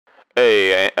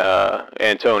Hey,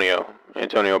 Antonio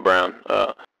Brown.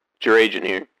 It's your agent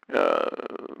here.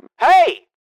 Hey!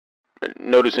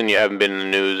 Noticing you haven't been in the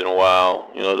news in a while.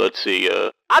 Let's see.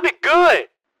 I've been good!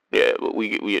 Yeah,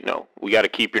 we got to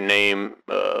keep your name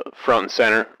front and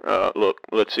center. Look,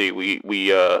 let's see. We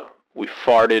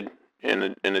farted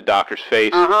in the doctor's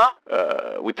face.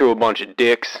 We threw a bunch of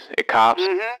dicks at cops.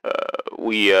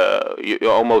 You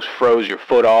almost froze your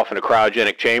foot off in a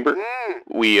cryogenic chamber.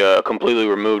 We completely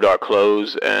removed our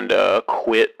clothes and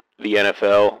quit the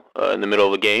NFL in the middle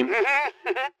of a game.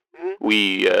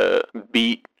 We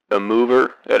beat a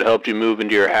mover that helped you move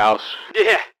into your house.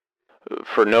 Yeah.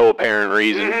 For no apparent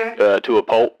reason, to a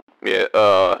pulp.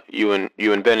 Yeah. You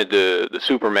invented the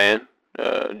Superman,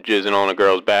 jizzing on a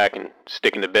girl's back and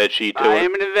sticking the bedsheet to I her.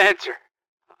 am an inventor.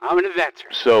 I'm an inventor.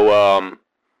 So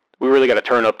we really got to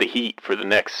turn up the heat for the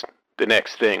next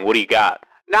thing. What do you got?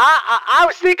 Now, I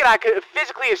was thinking I could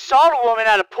physically assault a woman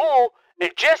at a pool, and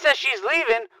just as she's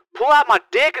leaving, pull out my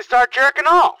dick and start jerking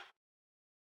off.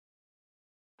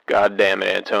 God damn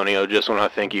it, Antonio. Just when I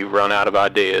think you've run out of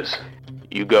ideas,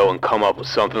 you go and come up with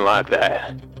something like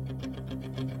that.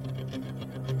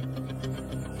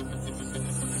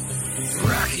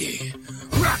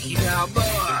 Rocky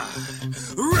Balboa,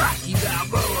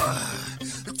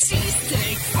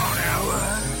 cheesesteak for an hour.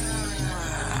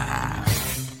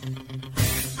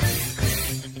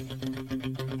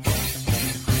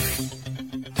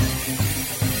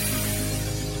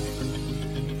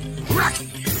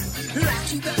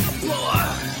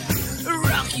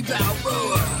 Rocky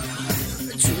Balboa,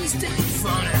 cheesesteak for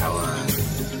an hour.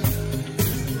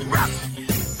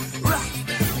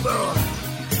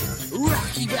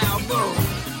 Rocky Balboa,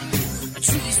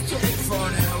 cheesesteak for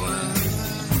an hour.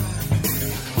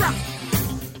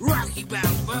 Rocky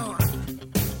Balboa.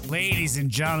 Ladies and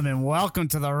gentlemen, welcome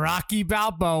to the Rocky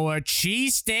Balboa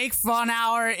Cheesesteak Fun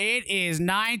Hour. It is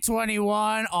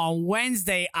 9:21 on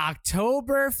Wednesday,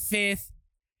 October 5th.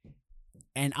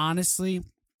 And honestly,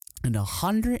 in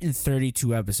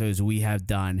 132 episodes we have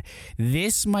done,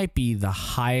 this might be the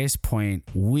highest point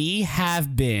we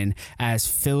have been as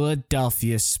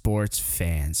Philadelphia sports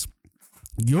fans.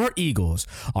 Your Eagles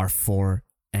are 4-0.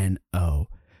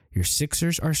 Your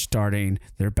Sixers are starting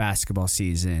their basketball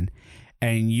season.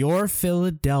 And your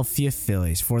Philadelphia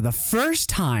Phillies, for the first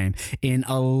time in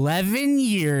 11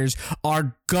 years,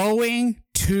 are going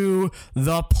to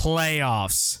the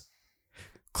playoffs.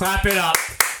 Clap it up.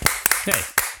 Hey,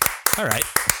 all right.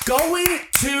 Going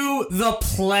to the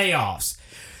playoffs.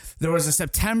 There was a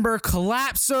September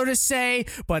collapse, so to say,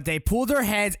 but they pulled their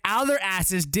heads out of their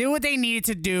asses, did what they needed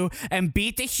to do, and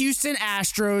beat the Houston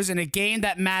Astros in a game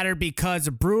that mattered because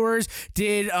the Brewers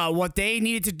did what they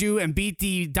needed to do and beat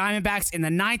the Diamondbacks in the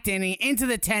 9th inning into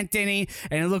the 10th inning,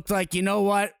 and it looked like, you know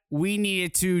what? We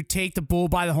needed to take the bull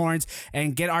by the horns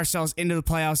and get ourselves into the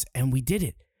playoffs, and we did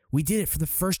it. We did it for the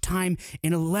first time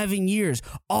in 11 years,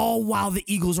 all while the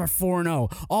Eagles are 4-0,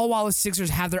 all while the Sixers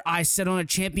have their eyes set on a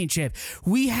championship.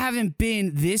 We haven't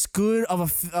been this good of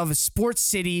a sports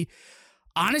city,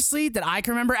 honestly, that I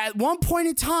can remember at one point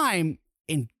in time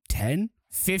in 10,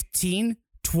 15,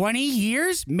 20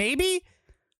 years, maybe?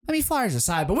 I mean, Flyers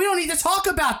aside, but we don't need to talk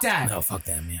about that. No, fuck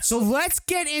them, yeah. So let's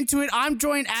get into it. I'm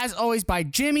joined, as always, by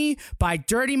Jimmy, by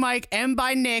Dirty Mike, and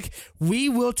by Nick. We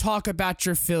will talk about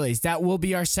your Phillies. That will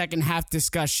be our second half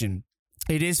discussion.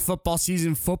 It is football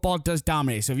season. Football does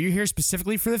dominate. So if you're here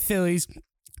specifically for the Phillies,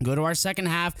 go to our second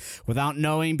half without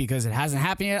knowing, because it hasn't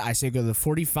happened yet. I say go to the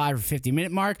 45 or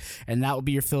 50-minute mark, and that will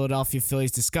be your Philadelphia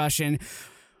Phillies discussion.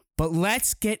 But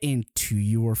let's get into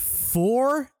your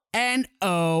 4-0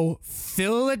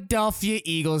 Philadelphia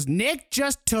Eagles. Nick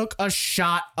just took a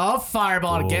shot of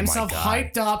Fireball to get himself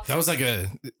hyped up. That was like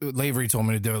Lavery told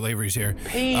me to do it. Lavery's here.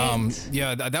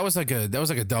 Yeah, that was like a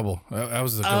double. That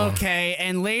was a good one. Okay,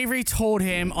 and Lavery told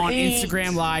him on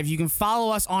Instagram Live. You can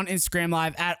follow us on Instagram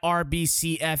Live at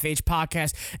RBCFH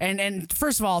Podcast. And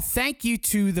first of all, thank you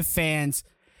to the fans.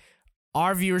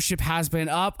 Our viewership has been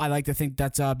up. I like to think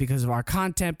that's because of our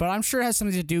content, but I'm sure it has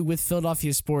something to do with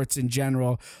Philadelphia sports in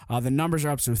general. The numbers are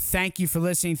up, so thank you for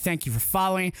listening. Thank you for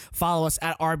following. Follow us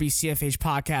at RBCFH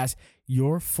Podcast.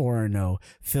 Your 4-0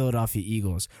 Philadelphia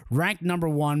Eagles, ranked number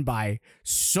 1 by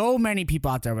so many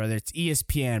people out there, whether it's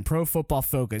ESPN, Pro Football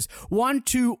Focus, 1,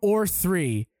 2, or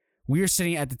 3. We are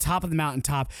sitting at the top of the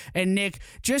mountaintop, and Nick,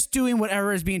 just doing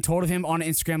whatever is being told of him on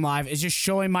Instagram Live, is just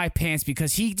showing my pants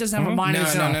because he doesn't have a mind of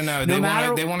his own. No.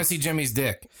 They want to see Jimmy's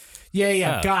dick.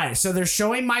 Yeah, Oh. got it. So they're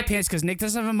showing my pants because Nick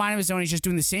doesn't have a mind of his own. He's just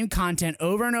doing the same content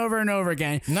over and over and over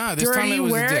again. No, this Dirty, time it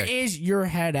was a where dick. is your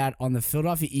head at on the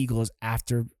Philadelphia Eagles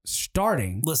after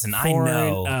starting? Listen,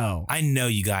 4-0? I know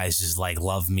you guys just like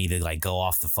love me to like go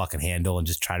off the fucking handle and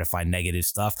just try to find negative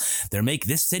stuff.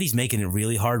 This city's making it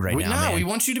really hard right now. Man. We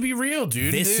want you to be real,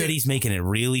 dude. This city's making it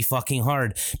really fucking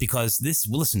hard because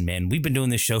listen, man, we've been doing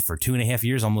this show for 2.5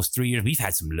 years, almost 3 years. We've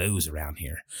had some lows around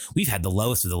here. We've had the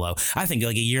lowest of the low. I think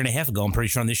like a year and a half ago, I'm pretty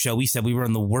sure on this show, we said we were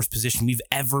in the worst position we've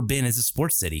ever been as a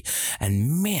sports city.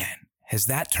 And man, has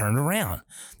that turned around.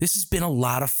 This has been a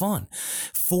lot of fun.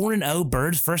 4-0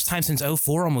 Birds, first time since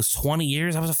 04, almost 20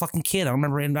 years. I was a fucking kid. I don't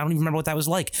even remember what that was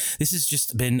like. This has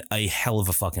just been a hell of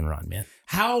a fucking run, man.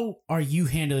 How are you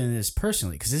handling this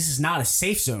personally? Because this is not a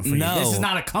safe zone for you. No. This is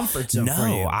not a comfort zone for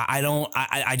you. No, I don't.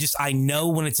 I know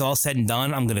when it's all said and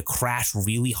done, I'm going to crash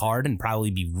really hard and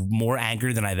probably be more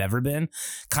angry than I've ever been.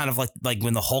 Kind of like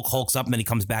when the Hulk hulks up and then he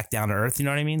comes back down to earth. You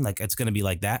know what I mean? Like it's going to be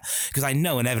like that. Because I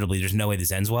know inevitably there's no way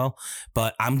this ends well.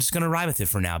 But I'm just going to ride with it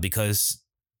for now because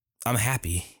I'm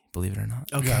happy, believe it or not.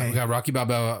 Okay. We got Rocky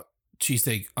Balboa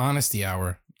Cheesesteak Honesty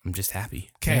Hour. I'm just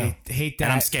happy. Okay, hate that.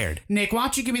 And I'm scared. Nick, why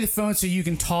don't you give me the phone so you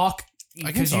can talk? I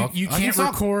can Because talk. you I can can't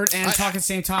talk. record and talk at the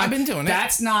same time. I've been doing it.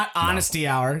 That's not honesty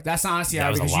hour. That's not honesty That hour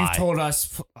was a because lie. you've told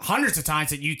us hundreds of times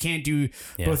that you can't do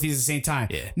both these at the same time.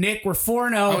 Yeah. Nick, we're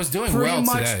 4-0. I was doing pretty well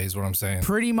much, today, is what I'm saying.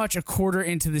 Pretty much a quarter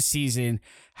into the season.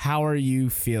 How are you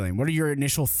feeling? What are your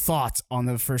initial thoughts on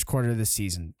the first quarter of the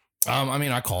season? I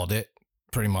mean, I called it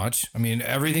pretty much. I mean,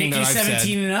 everything Nick, that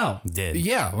you I've 17-0. Did.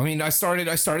 Yeah, I mean, I started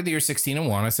the year 16-1.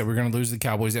 I said we're going to lose the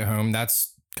Cowboys at home.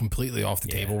 That's completely off the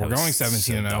table. that We're was going so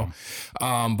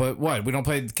 17-0. But what? We don't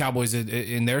play the Cowboys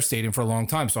in their stadium for a long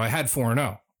time. So I had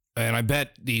 4-0. And I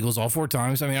bet the Eagles all 4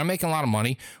 times. I mean, I'm making a lot of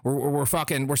money. We're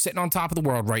sitting on top of the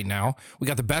world right now. We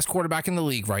got the best quarterback in the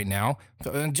league right now.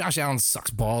 Josh Allen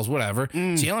sucks balls, whatever.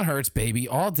 Jalen Hurts, baby,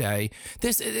 all day.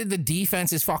 The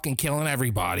defense is fucking killing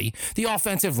everybody. The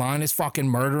offensive line is fucking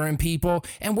murdering people.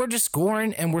 And we're just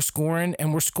scoring and we're scoring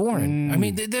and we're scoring. I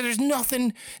mean, there's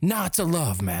nothing not to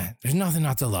love, man. There's nothing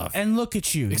not to love. And look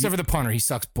at you. Except for the punter. He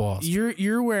sucks balls.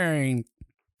 You're wearing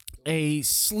a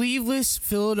sleeveless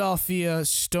Philadelphia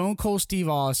Stone Cold Steve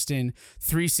Austin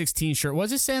 316 shirt. What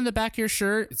does it say on the back of your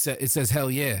shirt? It says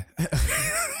hell yeah.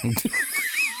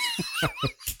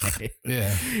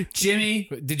 Yeah. Jimmy.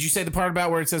 Did you say the part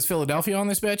about where it says Philadelphia on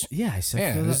this bitch? Yeah, I said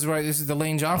Yeah, Philadelphia. this is right. This is the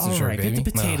Lane Johnson All shirt, right, baby. get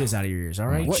the potatoes out of your ears, all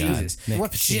right? What- Jesus.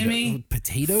 What Jimmy,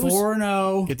 potatoes?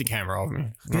 4-0. Get the camera off me.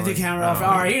 Get the camera off.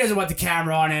 All right, he doesn't want the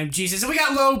camera on him. Jesus. And we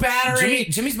got low battery.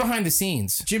 Jimmy's behind the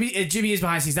scenes. Jimmy is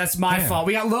behind the scenes. That's my Yeah. fault.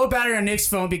 We got low battery on Nick's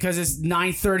phone because it's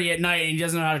 9:30 at night and he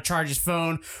doesn't know how to charge his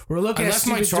phone. We're looking I at left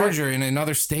my stupid charger in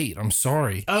another state. I'm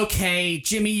sorry. Okay,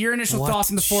 Jimmy, your initial What? thoughts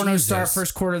on the 4-0 start Jesus.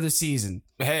 first quarter of the season.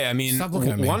 Hey, I mean, Stop looking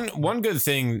at me. one good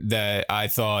thing that I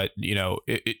thought,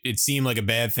 it seemed like a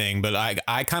bad thing, but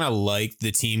I kind of liked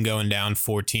the team going down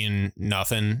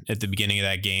 14-0 at the beginning of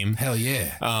that game. Hell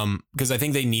yeah. Because I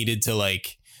think they needed to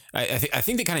I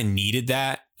think they kind of needed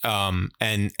that.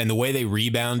 And the way they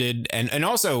rebounded and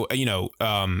also,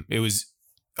 it was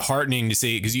heartening to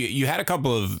see because you had a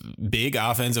couple of big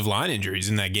offensive line injuries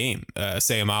in that game.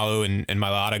 Sayamalu and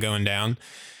Mailata going down.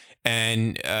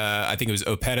 And I think it was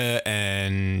Opeta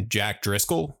and Jack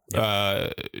Driscoll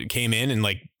came in and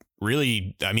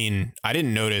really, I mean, I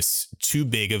didn't notice too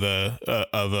big of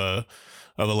a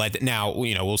let. Now,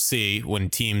 we'll see when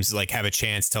teams have a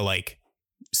chance to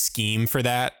scheme for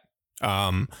that.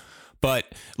 But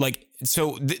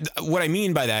what I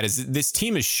mean by that is this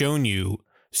team has shown you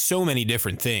so many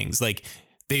different things.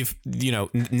 They've,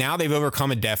 now they've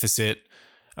overcome a deficit.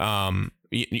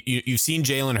 You've seen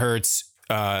Jalen Hurts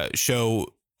show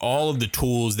all of the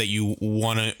tools that you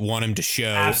want him to show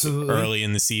Absolutely. early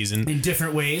in the season In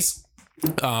different ways.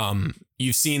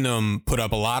 You've seen them put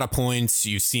up a lot of points.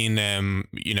 You've seen them,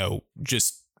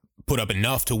 just put up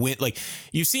enough to win.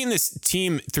 You've seen this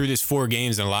team through this 4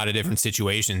 games in a lot of different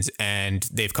situations, and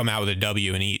they've come out with a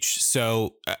W in each.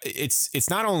 So it's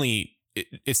not only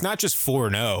it's not just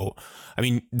 4-0. I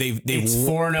mean, It's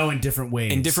 4-0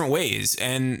 in different ways.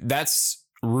 And that's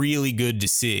really good to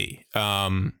see.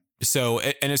 So,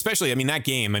 and especially, I mean, that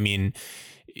game, I mean,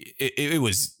 it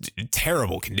was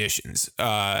terrible conditions.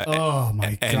 Oh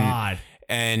my God.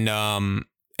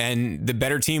 And the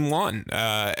better team won.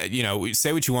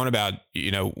 Say what you want about,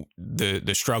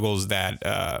 the struggles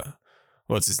that,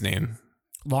 what's his name?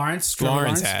 Lawrence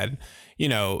had. You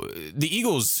know, the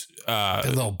Eagles. The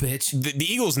little bitch. The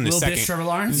Eagles in the little second. bitch Trevor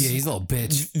Lawrence. Yeah, he's a little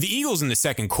bitch. The Eagles in the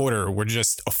second quarter were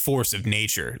just a force of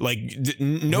nature. Like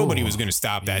nobody was going to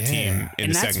stop that team in And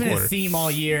the that's second been quarter. a theme all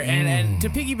year. And to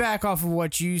piggyback off of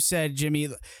what you said, Jimmy,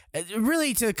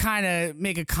 really to kind of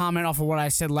make a comment off of what I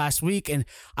said last week, and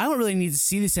I don't really need to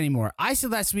see this anymore. I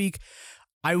said last week,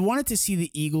 I wanted to see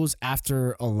the Eagles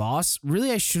after a loss.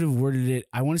 Really, I should have worded it,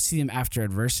 I want to see them after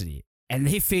adversity. And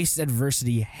they faced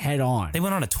adversity head on. They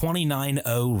went on a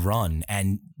 29-0 run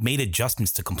and made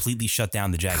adjustments to completely shut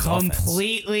down the Jags offense.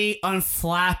 Completely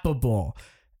unflappable.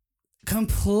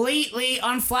 Completely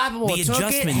unflappable. The Took it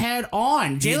adjustment- head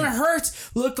on. Jalen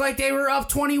Hurts looked like they were up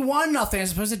 21-0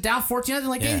 as opposed to down 14-0.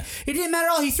 Like it didn't matter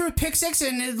at all. He threw a pick six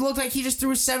and it looked like he just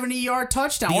threw a 70-yard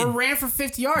touchdown or ran for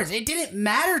 50 yards. It didn't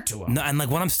matter to him. No, and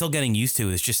like what I'm still getting used to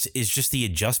is just the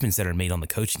adjustments that are made on the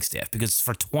coaching staff, because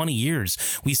for 20 years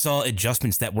we saw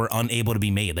adjustments that were unable to be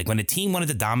made. Like when a team wanted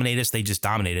to dominate us, they just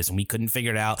dominated us and we couldn't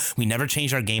figure it out. We never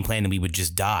changed our game plan and we would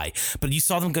just die. But you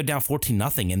saw them go down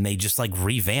 14-0 and they just like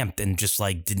revamped and just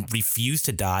like didn't refuse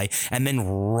to die and then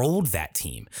rolled that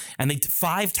team. And they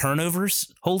 5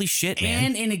 turnovers. Holy shit, man.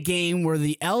 And in a game where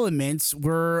the elements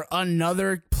were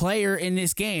another player in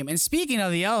this game. And speaking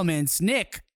of the elements,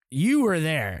 Nick, you were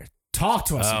there. Talk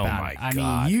to us about it.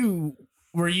 I mean,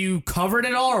 were you covered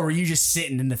at all or were you just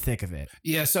sitting in the thick of it?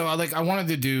 Yeah, so I wanted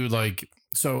to do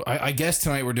so I guess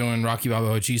tonight we're doing Rocky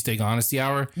Balboa Cheesesteak Honesty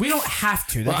Hour. We don't have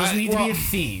to. That doesn't need to be a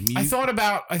theme. I thought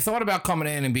about coming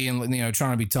in and being,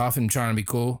 trying to be tough and trying to be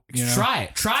cool. Try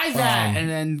it. Try that and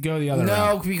then go the other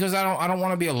route. No, because I don't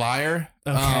want to be a liar.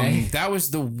 Okay. That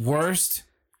was the worst,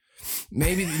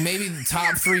 maybe the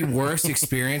top 3 worst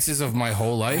experiences of my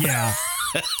whole life. Yeah.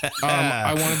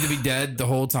 I wanted to be dead the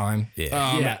whole time.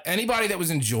 Yeah. Anybody that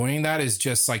was enjoying that is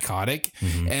just psychotic.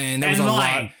 And there was And a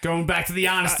lying. lot. Going back to the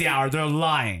honesty hour, they're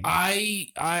lying.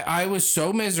 I was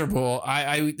so miserable.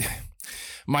 I don't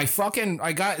have a fucking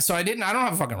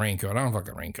raincoat. I don't have a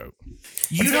fucking raincoat.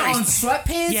 You don't own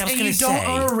sweatpants Yeah, I was and gonna you don't say.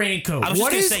 own a raincoat. I was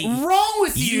What just is gonna say, wrong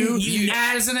with you, you-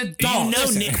 as an adult?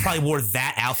 Nick probably wore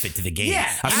that outfit to the game.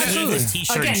 Yeah, a absolutely. sleeveless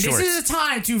t-shirt Again, and shorts. this is a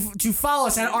time to follow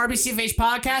us at RBCFH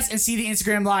Podcast and see the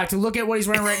Instagram Live to look at what he's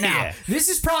wearing right now. Yeah. This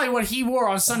is probably what he wore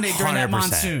on Sunday during that 100%.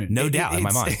 monsoon. No doubt in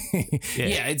my mind.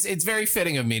 Yeah, it's very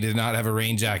fitting of me to not have a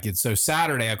rain jacket. So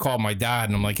Saturday, I called my dad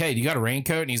and I'm like, "Hey, do you got a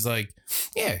raincoat?" And he's like,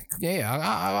 "Yeah,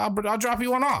 I'll drop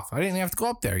you one off. I didn't have to go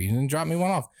up there. You didn't drop me one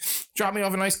off. Drop me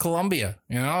off a nice Columbia."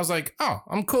 I was like, "Oh,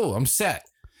 I'm cool. I'm set."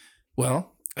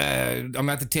 Well, I'm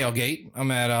at the tailgate.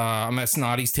 I'm at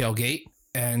Snotty's tailgate,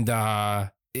 and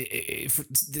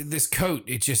this coat,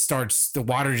 the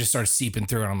water just starts seeping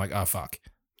through, and I'm like, "Oh fuck."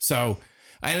 So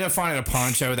I ended up finding a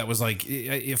poncho that was like,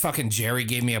 fucking Jerry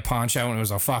gave me a poncho, and it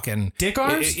was a fucking Dick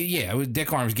Arms? Yeah, it was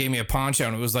Dick Arms gave me a poncho,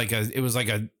 and it was like a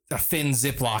thin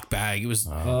Ziploc bag. It was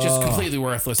just completely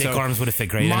worthless. Dick Arms would have fit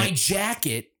great in My it.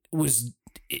 jacket was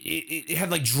it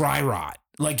had like dry rot.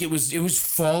 Like it was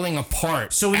falling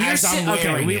apart. So when you're as I'm sitting, okay,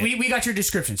 wearing it. we got your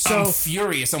description. I'm So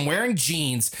furious. I'm wearing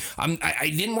jeans. I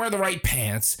didn't wear the right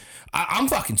pants. I'm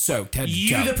fucking soaked. Head to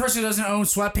you, toe. the person who doesn't own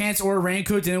sweatpants or a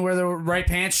raincoat, didn't wear the right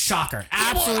pants. Shocker!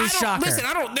 Absolutely shocker.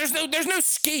 Listen, there's no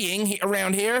skiing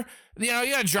around here. You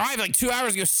gotta drive like 2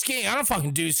 hours to go skiing. I don't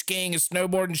fucking do skiing and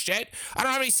snowboarding and shit. I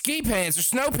don't have any ski pants or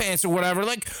snow pants or whatever.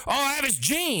 Like, all I have is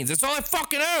jeans. That's all I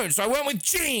fucking own. So I went with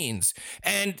jeans.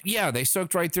 And yeah, they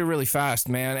soaked right through really fast,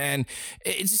 man. And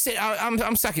it's just,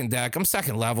 I'm second deck. I'm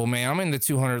second level, man. I'm in the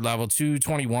 200 level,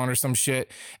 221 or some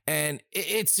shit. And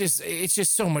it's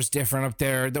just so much different up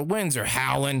there. The winds are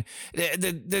howling.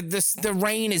 The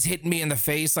rain is hitting me in the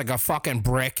face like a fucking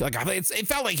brick. Like it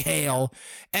felt like hail.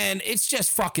 And it's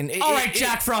just fucking. All right,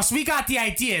 Jack Frost, we got the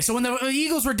idea. So when the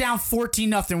Eagles were down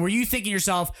 14-0, were you thinking to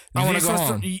yourself, I wanna go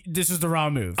home. This was the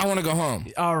wrong move? I want to go home.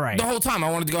 All right. The whole time I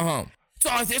wanted to go home.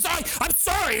 I'm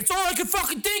sorry. It's all I could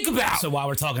fucking think about. So while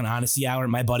we're talking honesty hour,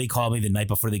 my buddy called me the night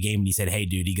before the game and he said, "Hey,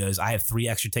 dude," he goes, "I have 3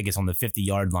 extra tickets on the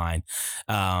 50-yard line,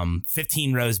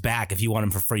 15 rows back. If you want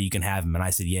them for free, you can have them." And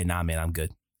I said, "Yeah, nah, man, I'm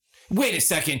good." Wait a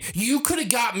second. You could have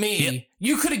got me. Yep.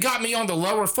 You could have got me on the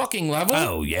lower fucking level.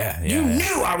 Oh, yeah. You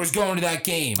knew I was going to that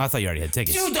game. I thought you already had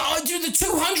tickets. Dude, the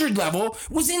 200 level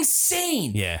was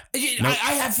insane. Yeah.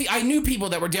 I knew people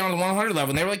that were down on the 100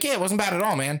 level, and they were like, "Yeah, it wasn't bad at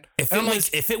all, man." If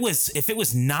it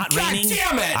was not God raining,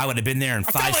 damn it. I would have been there in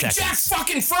I 5 felt like seconds. Jack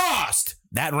fucking Frost.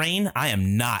 That rain, I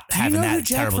am not Do you having know who that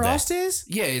Jack terrible Frost day. is?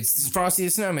 Yeah, it's Frosty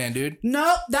the Snowman, dude.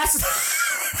 No, that's...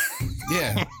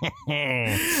 Yeah.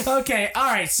 Okay, all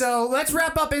right. So let's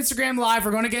wrap up Instagram Live.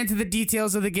 We're going to get into the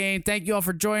details of the game. Thank you all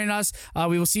for joining us.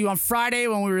 We will see you on Friday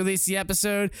when we release the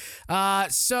episode.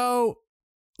 So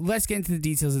let's get into the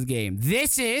details of the game.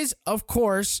 This is, of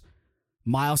course,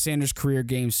 Miles Sanders' career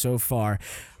game so far.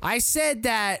 I said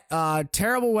that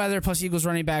terrible weather plus Eagles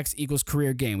running backs equals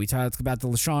career game. We talked about the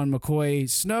LaShawn McCoy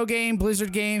snow game,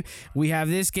 blizzard game. We have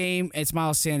this game. It's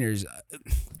Miles Sanders.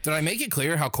 Did I make it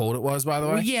clear how cold it was, by the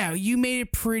way? Well, yeah, you made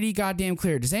it pretty goddamn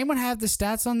clear. Does anyone have the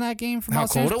stats on that game from How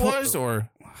Miles cold Sanders? it was, or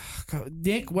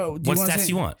Nick, what stats do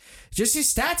you want? Just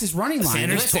his stats, his running line.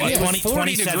 Sanders, Listen, it was 40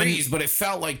 27 degrees, but it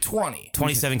felt like 20.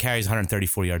 27 carries,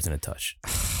 134 yards and a touch.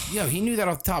 Yo, he knew that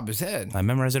off the top of his head. I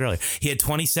memorized it earlier. He had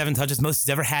 27 touches, most he's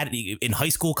ever had in high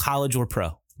school, college, or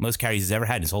pro. Most carries he's ever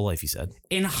had in his whole life, he said.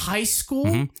 In high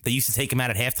school? They used to take him out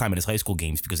at halftime in his high school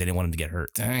games because they didn't want him to get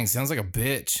hurt. Dang, sounds like a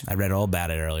bitch. I read all about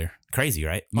it earlier. Crazy,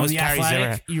 right? On Most the carries Athletic?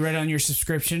 ever. You read on your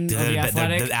subscription of the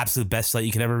Athletic? The absolute best site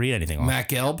you could ever read anything on. Matt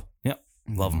Gelb. Yep.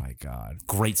 Love Oh him. my God.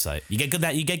 Great site. You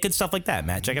get good stuff like that,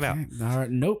 Matt. Check it out. All right,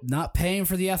 nope, not paying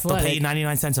for the They'll Athletic. pay you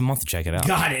 99 cents a month to check it out.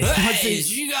 Got it. Hey,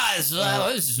 did you guys,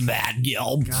 this is Matt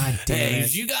Gilb. God damn Hey, it.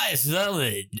 did you guys know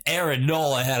that Aaron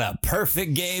Nola had a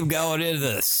perfect game going into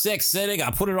the 6th inning? I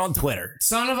put it on Twitter.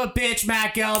 Son of a bitch,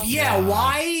 Matt Gelb. Yeah,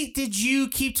 why did you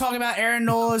keep talking about Aaron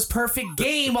Nola's perfect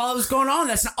game while it was going on?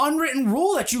 That's an unwritten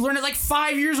rule that you learned at like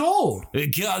 5 years old.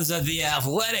 Because at The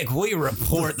Athletic, we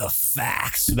report the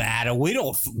facts, man, and we don't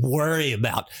worry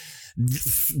about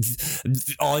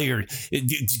all your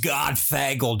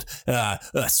God-fangled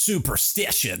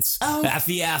superstitions. At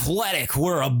The Athletic,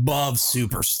 we're above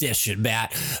superstition,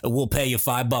 Matt. We'll pay you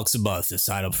 $5 a month to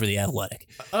sign up for The Athletic.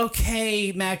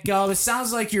 Okay, Matt Gelb, it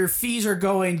sounds like your fees are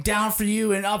going down for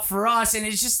you and up for us, and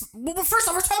it's just, well, first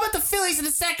off, we're talking about the Phillies in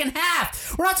the second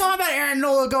half. We're not talking about Aaron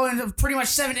Nola going to pretty much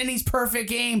 7 innings perfect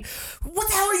game. What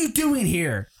the hell are you doing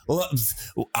here? Well,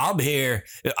 I'm here.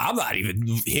 I'm not even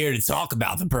here to talk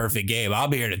about the perfect game.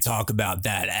 I'm here to talk about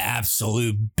that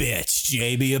absolute bitch,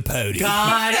 Jamie Apodi.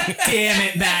 God damn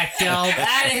it, Matt Gelb.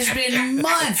 That has been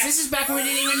months. This is back when we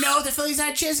didn't even know if the Phillies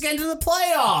had a chance to get into the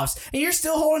playoffs. And you're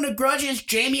still holding a grudge against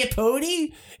Jamie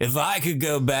Apodi? If I could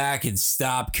go back and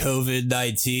stop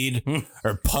COVID-19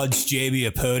 or punch Jamie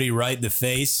Apodi right in the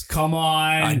face, Come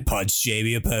on. I'd punch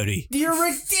Jamie Apodi. You're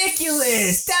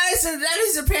ridiculous. That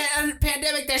is a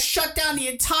pandemic that shut down the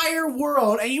entire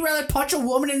world, and you rather punch a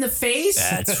woman in the face?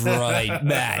 That's right,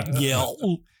 Matt Gill.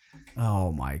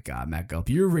 Oh my God, Matt Gelb,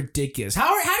 you're ridiculous.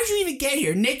 How did you even get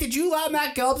here? Nick, did you allow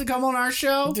Matt Gelb to come on our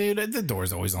show? Dude, the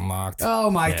door's always unlocked. Oh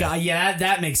my God, yeah,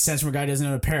 that makes sense when a guy doesn't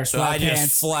have a pair of So I just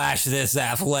sweatpants. flash this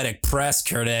Athletic press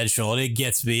credential and it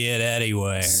gets me in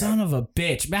anywhere. Son of a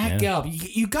bitch. Matt Gelb,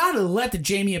 you gotta let the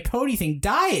Jamie Apodi thing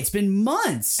die. It's been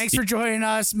months. Thanks for joining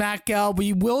us, Matt Gelb.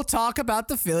 We will talk about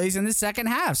the Phillies in the second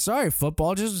half. Sorry,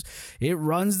 football it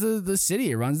runs the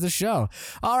city. It runs the show.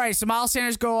 All right, so Miles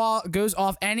Sanders goes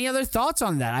off. Any other thoughts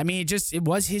on that? I mean, it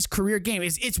was his career game.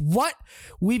 It's what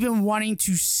we've been wanting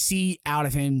to see out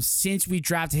of him since we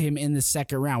drafted him in the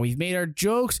second round. We've made our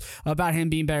jokes about him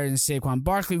being better than Saquon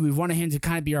Barkley. We've wanted him to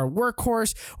kind of be our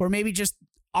workhorse or maybe just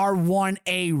our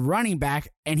 1A running back,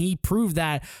 and he proved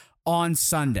that on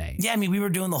Sunday. Yeah, I mean, we were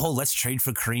doing the whole let's trade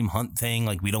for Kareem Hunt thing.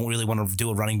 Like, we don't really want to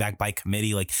do a running back by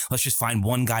committee. Like, let's just find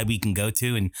one guy we can go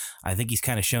to. And I think he's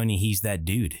kind of showing you he's that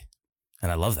dude.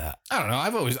 And I love that. I don't know.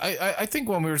 I think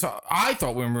when we were I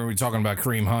thought when we were talking about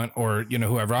Kareem Hunt or,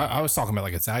 whoever, I was talking about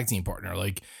like a tag team partner.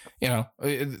 Like,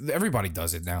 everybody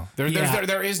does it now. There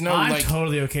is no, I'm like,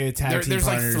 totally okay with tag team there's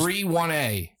partners. like 3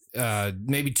 1A.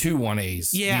 Maybe 2 1As.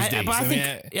 Yeah, these days. but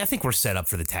I think we're set up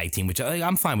for the tag team, which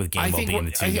I'm fine with Gainwell being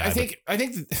the team guy. I think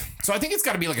it's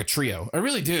got to be like a trio. I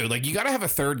really do. Like, you got to have a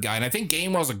third guy, and I think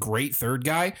Gainwell's a great third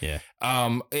guy. Yeah.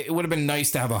 It would have been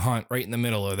nice to have a Hunt right in the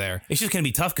middle of there. It's just gonna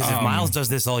be tough because if Miles does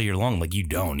this all year long, like, you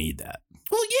don't need that.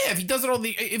 Well, yeah, if he does it all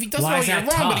year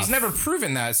long, but he's never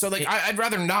proven that. So, like, I'd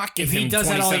rather not give him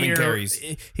 27 carries.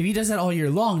 If he does that all year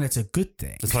long, that's a good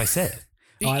thing. That's what I said.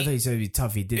 Oh, I thought you said it'd be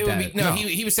tough if he did that. No,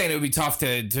 he was saying it would be tough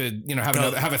to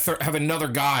have another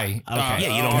guy. Okay.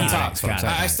 Yeah, you don't on need top. that.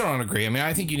 I still don't agree. I mean,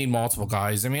 I think you need multiple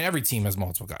guys. I mean, every team has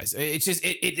multiple guys. It's just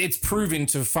it's proven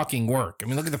to fucking work. I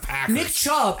mean, look at the Packers. Nick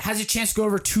Chubb has a chance to go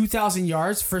over 2,000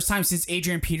 yards, first time since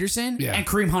Adrian Peterson, and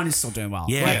Kareem Hunt is still doing well.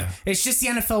 Yeah. Like, it's just the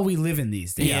NFL we live in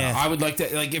these days. Yeah. I would like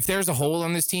to, like, if there's a hole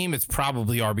on this team, it's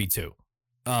probably RB2.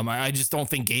 I just don't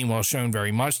think Gainwell's shown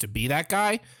very much to be that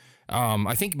guy.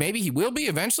 I think maybe he will be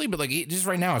eventually, but like just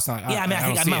right now, it's not. Yeah, I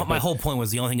don't think see my it, whole point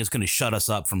was the only thing that's going to shut us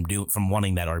up from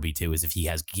wanting that RB2 is if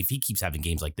he keeps having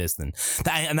games like this, then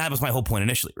that was my whole point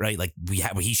initially, right? Like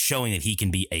he's showing that he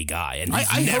can be a guy, and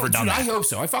he's never done that. I hope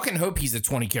so. I fucking hope he's a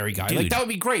 20 carry guy. Dude, like that would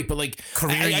be great, but like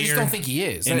career I just don't think he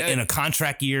is. In a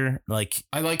contract year. Like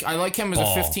I like him as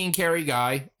a 15 carry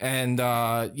guy, and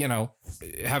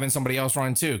having somebody else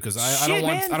run too, because I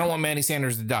don't want Manny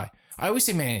Sanders to die. I always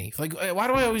say Manny. Like, why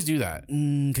do I always do that?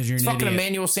 Because you're it's an fucking idiot.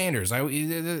 Emmanuel Sanders.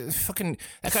 Fucking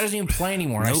that guy doesn't even play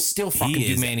anymore. I still fucking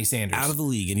do Manny Sanders out of the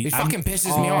league, and he fucking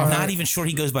pisses me off. I'm not even sure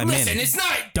he goes by Manny. Listen, it's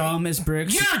not dumb as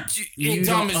bricks. You're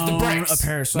dumb as the bricks. A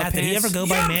pair of Matt, did he ever go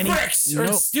by Manny? Bricks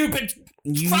are stupid.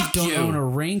 You Fuck don't you. own a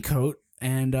raincoat,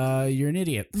 and you're an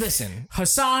idiot. Listen,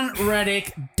 Hassan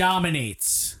Reddick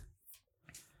dominates.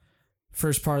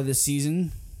 First part of the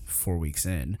season, 4 weeks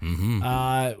in.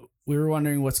 Mm-hmm. We were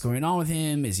wondering what's going on with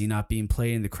him. Is he not being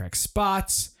played in the correct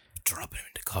spots? Dropping him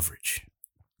into coverage.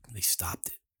 They stopped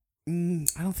it.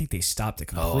 I don't think they stopped it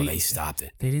completely. Oh, they stopped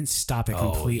it. They didn't stop it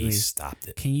completely. He stopped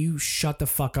it. Can you shut the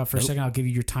fuck up for a second? I'll give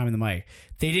you your time in the mic.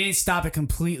 They didn't stop it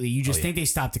completely. You just think they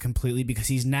stopped it completely because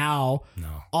he's now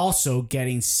also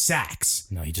getting sacks.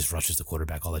 No, he just rushes the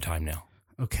quarterback all the time now.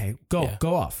 Okay, go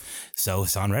off. So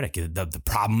Hassan Reddick, the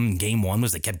problem in game one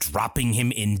was they kept dropping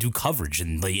him into coverage,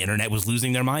 and the internet was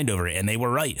losing their mind over it, and they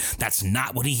were right. That's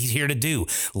not what he's here to do.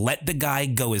 Let the guy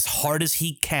go as hard as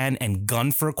he can and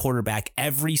gun for a quarterback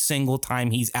every single time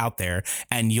he's out there,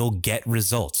 and you'll get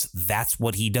results. That's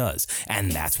what he does,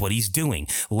 and that's what he's doing.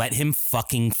 Let him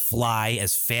fucking fly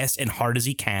as fast and hard as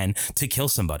he can to kill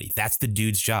somebody. That's the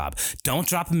dude's job. Don't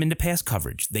drop him into pass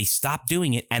coverage. They stopped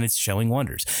doing it, and it's showing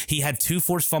wonders. He had 2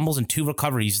 forced fumbles and 2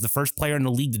 recoveries. He's the first player in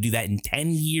the league to do that in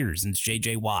 10 years, and it's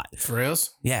JJ Watt. For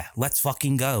reals? Yeah, let's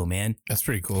fucking go, man. That's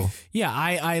pretty cool. Yeah,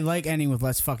 I like ending with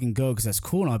let's fucking go because that's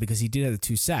cool and all because he did have the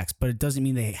 2 sacks, but it doesn't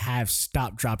mean they have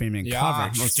stopped dropping him in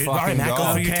coverage. Let's All right, fucking Matt, go go.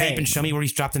 over your tape and show me where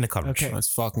he's dropped into coverage. Okay.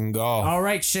 Let's fucking go. All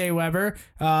right, Shea Weber.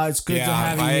 It's good to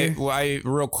have you. I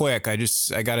real quick. I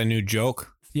got a new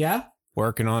joke. Yeah?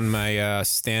 Working on my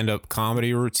stand-up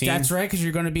comedy routine. That's right, because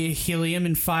you're going to be at Helium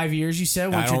in 5 years, you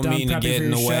said, I once you're don't done mean to prepping get for in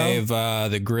your the show. way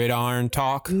of the gridiron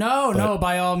talk. No,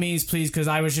 by all means, please, because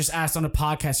I was just asked on a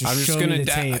podcast to I'm show just me gonna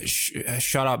the tape.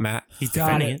 shut up, Matt. He's Got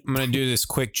defending it. it. I'm gonna do this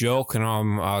quick joke and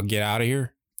I'll get out of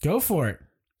here. Go for it.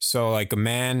 So, like a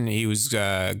man, he was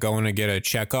going to get a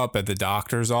checkup at the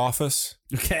doctor's office.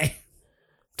 Okay.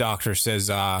 Doctor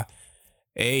says,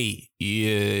 "Hey,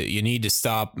 you need to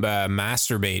stop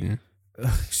masturbating."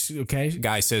 Okay.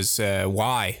 Guy says,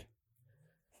 "Why?"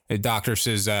 The doctor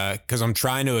says, "'Cause I'm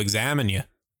trying to examine you."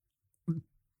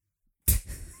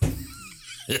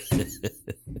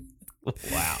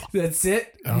 Wow. That's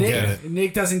it? I don't Nick, get it.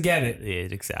 Nick doesn't get it. Yeah,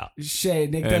 Nick's out. Shea,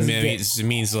 Nick doesn't get it. It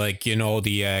means like,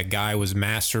 the guy was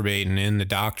masturbating in the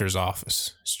doctor's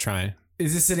office. He's trying.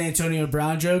 Is this an Antonio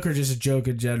Brown joke or just a joke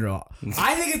in general?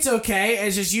 I think it's okay.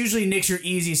 It's just usually Nick's your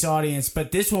easiest audience,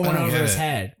 but this one went don't over get his it.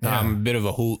 head. I'm a bit of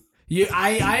a hoot.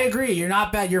 I agree. You're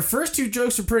not bad. Your first 2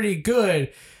 jokes are pretty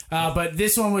good, but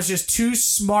this one was just too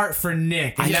smart for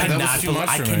Nick. I Yeah, that was too much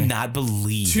I for me. cannot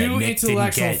believe Too that Nick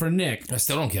intellectual didn't get for Nick. I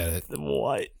still don't get it.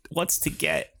 what? What's to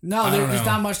get? No, don't there's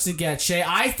know. not much to get, Shay.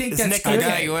 I think that's Nick good.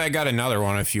 okay? I got another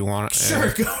one if you want.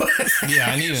 Sure, go ahead. Yeah,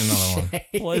 I need another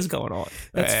one. What is going on?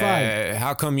 That's fine.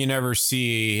 How come you never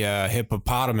see a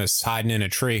hippopotamus hiding in a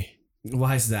tree?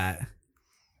 Why is that?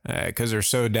 Because they're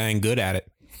so dang good at it.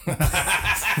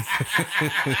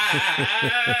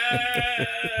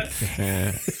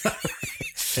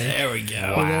 There we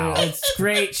go. Well, it's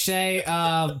great, Shay.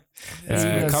 A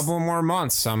couple more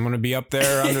months, I'm gonna be up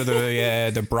there under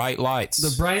the bright lights,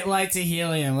 The bright lights of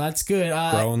helium. That's good.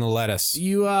 growing the lettuce.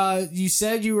 You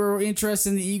said you were interested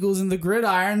in the Eagles and the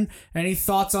gridiron. Any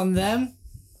thoughts on them?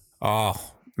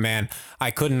 Oh man, I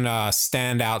couldn't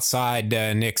stand outside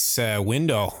Nick's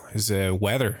window. His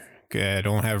weather. I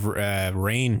don't have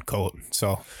raincoat,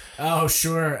 so Oh,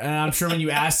 sure. And I'm sure when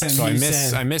you asked him, so I he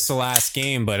missed said, the last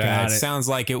game, but Got it it. sounds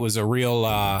like it was a real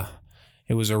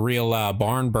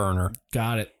barn burner.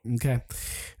 got it. Okay.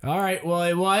 All right. Well,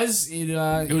 it was.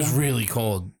 It was really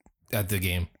cold at the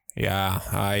game. Yeah,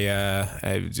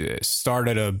 I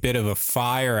started a bit of a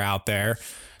fire out there.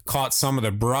 Caught some of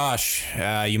the brush.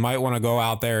 You might want to go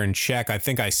out there and check. I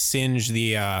think I singed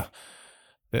the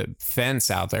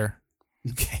fence out there.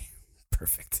 Okay.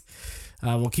 Perfect.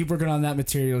 We'll keep working on that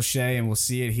material, Shay, and we'll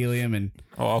see you at Helium, and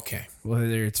Oh, okay.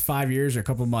 whether it's 5 years or a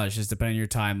couple months, just depending on your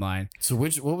timeline. So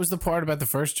what was the part about the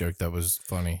first joke that was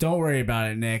funny? Don't worry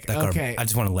about it, Nick. Okay. I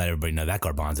just want to let everybody know that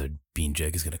Garbanzo bean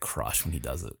joke is going to crush when he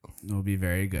does it. It'll be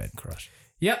very good. Crush.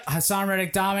 Yep, Hassan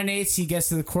Reddick dominates. He gets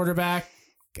to the quarterback,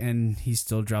 and he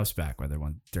still drops back, whether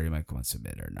Dirty Mike wants to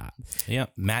admit or not. Yeah,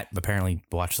 Matt apparently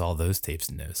watches all those tapes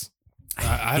and knows.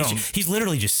 I don't. He's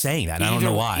literally just saying that. I don't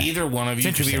know why. Either one of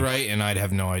you could be right, and I'd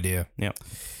have no idea. Yep.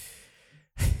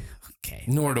 Okay.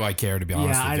 Nor do I care, to be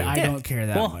honest with you. I don't care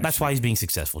that much. Well, that's why he's being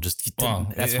successful. Just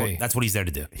that's what he's there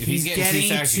to do. If he's getting 2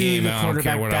 sacks a to game, the I don't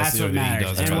care quarterback. what else That's what he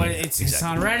matters. does. And when it's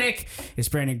Hassan Reddick, it's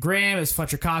Brandon Graham, it's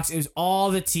Fletcher Cox, it was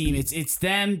all the team. It's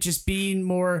them just being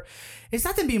more. It's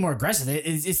not them being more aggressive.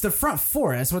 It's the front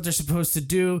four. That's what they're supposed to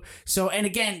do. So, and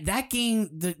again, that game,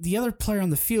 the other player on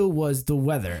the field was the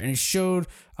weather, and it showed.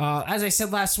 As I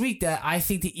said last week, that I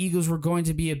think the Eagles were going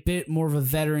to be a bit more of a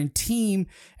veteran team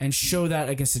and show that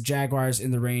against the Jaguars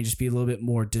in the rain, just be a little bit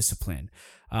more disciplined.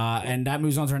 And that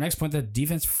moves on to our next point. The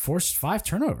defense forced 5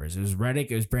 turnovers. It was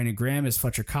Reddick, it was Brandon Graham, it was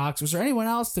Fletcher Cox. Was there anyone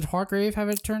else? Did Hargrave have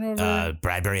a turnover?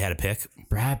 Bradbury had a pick.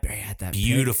 Bradbury had that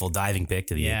Beautiful diving pick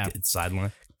to the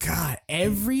sideline. God,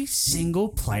 every single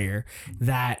player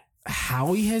that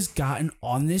Howie has gotten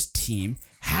on this team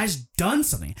has done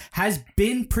something, has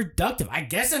been productive. I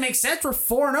guess it makes sense. We're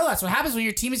 4-0. That's what happens when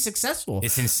your team is successful.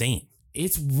 It's insane.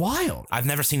 It's wild. I've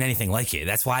never seen anything like it.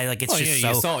 That's why, like, it's just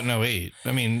You so. saw it in 08.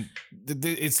 I mean,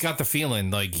 it's got the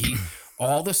feeling like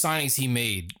all the signings he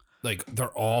made, like they're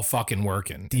all fucking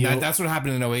working. That's what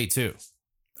happened in 08 too.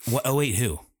 What? Oh wait,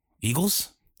 who? Eagles?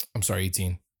 I'm sorry,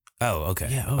 18. Oh, okay.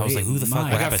 Yeah, I was like, who the fuck? I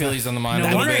What got happened? Phillies on the mind.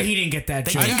 No wonder he didn't get that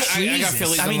joke. I got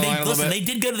Phillies I on mean, the line a little bit. they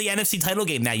did go to the NFC title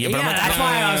game that year, but Yeah, I'm like, that's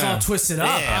why I was all twisted up.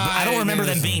 Yeah, but I don't remember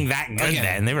them listen. being that good Again,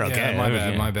 then. They were okay.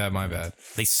 Yeah, my bad.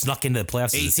 They snuck into the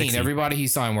playoffs. 18. Everybody he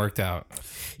signed worked out.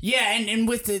 Yeah, and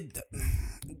with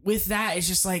that, it's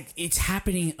just like it's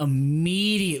happening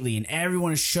immediately, and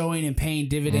everyone is showing and paying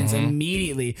dividends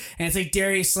immediately. And it's like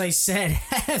Darius Slay said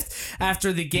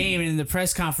after the game and in the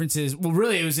press conferences. Well,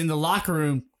 really, it was in the locker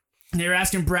room. They were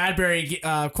asking Bradbury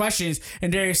questions,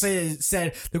 and Darius Slay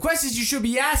said, "The questions you should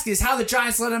be asking is how the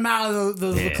Giants let him out of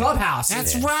the clubhouse."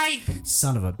 That's right.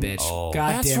 Son of a bitch. Oh.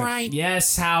 God That's damn it. right.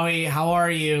 Yes, Howie. How are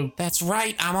you? That's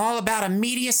right. I'm all about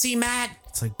immediacy, Matt.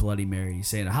 It's like Bloody Mary. You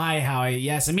saying, "Hi, Howie."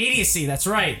 Yes, immediacy. That's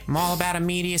right. I'm all about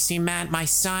immediacy, Matt. My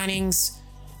signings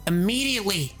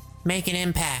immediately make an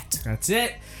impact. That's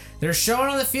it. They're showing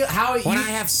on the field. Howie, When I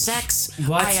have sex,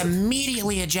 What? I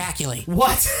immediately ejaculate.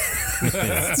 What?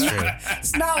 That's true.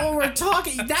 It's not what we're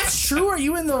talking. That's true. Are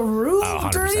you in the room, Oh,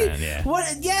 100%, Dirty? yeah.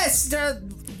 What? Yes.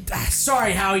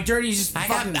 Sorry, Howie. Dirty's just I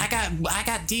fucking.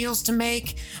 got deals to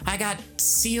make. I got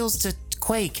seals to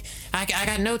quake. I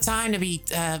got no time to be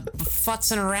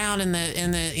futzing around in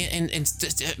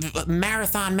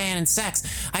marathon man and sex.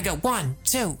 I go 1,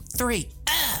 2, 3.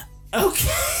 Okay.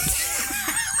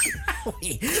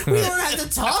 We don't have to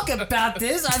talk about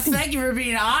this. I thank you for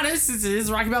being honest. This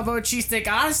is Rocky Balboa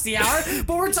Cheesesteak Honesty Hour.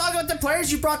 But we're talking about the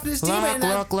players you brought to this team.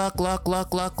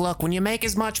 Look. When you make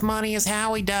as much money as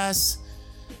Howie does,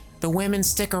 the women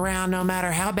stick around no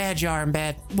matter how bad you are in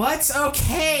bed. What's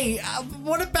okay?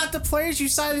 What about the players you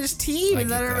signed to this team and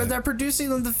that are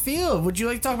producing on the field? Would you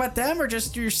like to talk about them or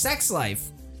just your sex life?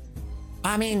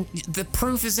 I mean, the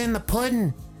proof is in the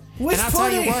pudding. Which and I'll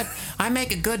pudding? tell you what, I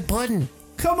make a good pudding.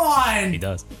 Come on. He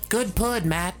does. Good pud,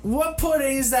 Matt. What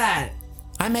pudding is that?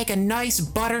 I make a nice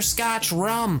butterscotch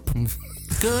rum.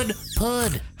 Good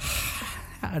pud.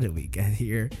 How did we get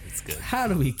here? It's good. How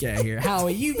did we get here?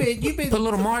 Howie, you've been Put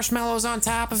little marshmallows on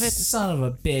top of it. son of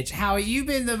a bitch. Howie,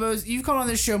 you've come on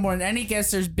this show more than any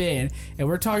guest there's been, and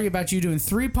we're talking about you doing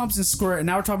 3 pumps and squirt, and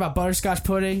now we're talking about butterscotch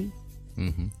pudding.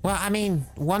 Well, I mean,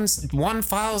 one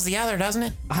follows the other, doesn't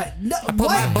it? No, Put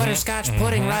my butterscotch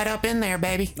pudding right up in there,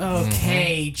 baby.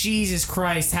 Okay, Jesus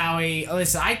Christ, Howie.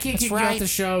 Listen, I can't That's kick you off right. the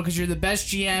show because you're the best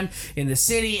GM in the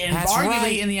city and That's arguably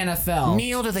right. in the NFL.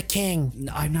 Kneel to the king.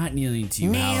 No, I'm not kneeling to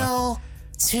you, Howie. Kneel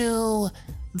to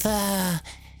the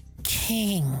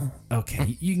king.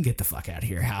 Okay, you can get the fuck out of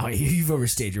here, Howie. You've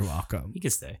overstayed your welcome. He can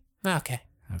stay. Okay.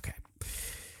 Okay.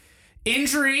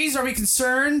 Injuries, are we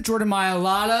concerned? Jordan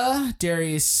Mailata,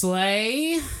 Darius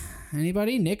Slay.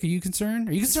 Anybody? Nick, are you concerned?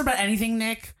 Are you concerned about anything,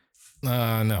 Nick?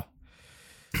 No.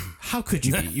 How could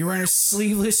you be? You're wearing a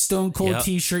sleeveless Stone Cold Yep.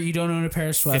 t-shirt. You don't own a pair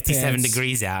of sweatpants. 57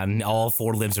 degrees out, and all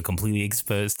 4 limbs are completely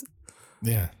exposed.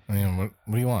 Yeah. I mean, what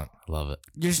do you want? Love it.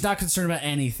 You're just not concerned about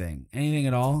anything. Anything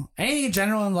at all? Anything in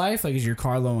general in life? Like, is your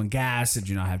car low on gas? Did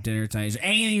you not have dinner tonight? Is there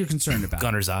anything you're concerned about?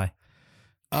 Gunner's eye.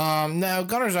 No,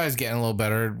 Gunner's Eye is getting a little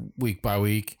better week by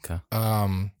week. Okay.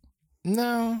 No,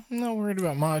 I'm not worried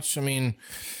about much. I mean,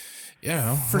 you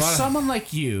know, For someone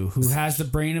like you who has the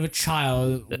brain of a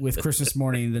child with Christmas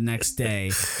morning the next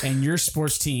day and your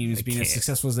sports teams being as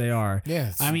successful as they are,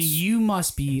 Yeah, I mean, you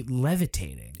must be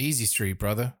levitating. Easy Street,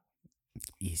 brother.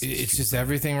 Easy. It's just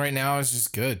everything right now is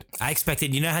just good. I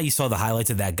expected, you know how you saw the highlights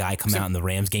of that guy come out in the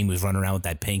Rams game who was running around with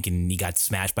that pink and he got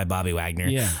smashed by Bobby Wagner?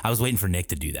 Yeah. I was waiting for Nick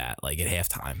to do that, like at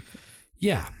halftime.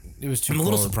 Yeah. It was too I'm a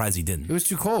cold. little surprised he didn't. It was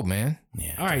too cold, man.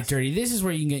 Yeah. All right, Dirty. This is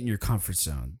where you can get in your comfort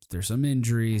zone. There's some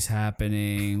injuries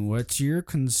happening. What's your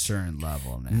concern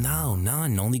level now? No,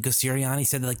 none. Only because Sirianni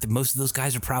said that like most of those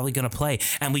guys are probably going to play,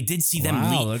 and we did see them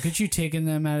Wow, lead. look at you taking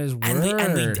them at his word.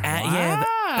 Yeah,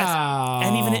 Wow.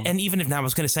 and even if not, I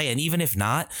was going to say, and even if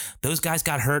not, those guys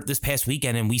got hurt this past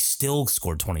weekend, and we still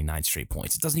scored 29 straight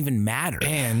points. It doesn't even matter.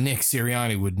 And Nick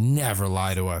Sirianni would never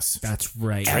lie to us. That's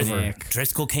right, Ever. Nick.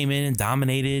 Driscoll came in and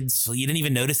dominated, so you didn't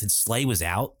even notice that Slay was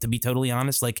out. To be totally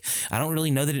honest, like I don't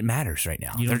really know that it matters right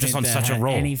now. You They're don't just think on that such a had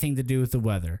roll. Anything to do with the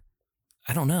weather?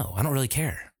 I don't know. I don't really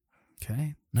care.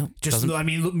 Okay. No, Just, doesn't- I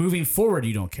mean, moving forward,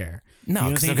 you don't care. No, You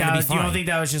don't 'cause think they're gonna that be You don't fine. think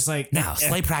that was just like no.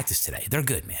 Slay practiced today. They're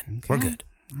good, man. We're good.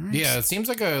 Yeah, it seems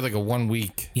like a 1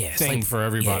 week Yeah, it's thing like- for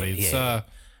everybody. yeah, It's yeah.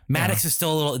 Maddox is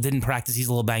still a little didn't practice. He's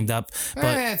a little banged up,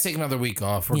 but take another week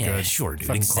off. We're Yeah, good. sure, dude.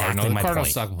 Fucking Exactly Cardinals. my Cardinals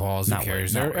point. suck balls. Who Not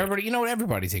cares? worried, not Everybody, you know what?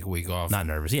 Everybody take a week off. not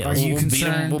nervous. Yeah, Are you we'll beat them.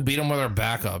 concerned? We'll beat them with our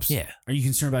backups. yeah, Are you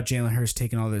concerned about Jalen Hurts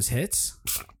taking all those hits?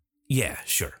 yeah,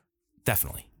 sure,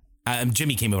 definitely.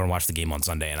 Jimmy came over and watched the game on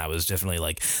Sunday, and I was definitely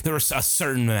like, there was a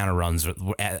certain amount of runs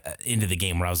into the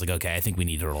game where I was like, okay, I think we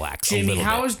need to relax a Jimmy, little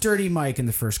how bit. was Dirty Mike in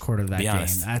the first quarter of that Be game?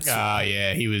 honest. That's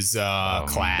Yeah, he was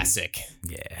classic.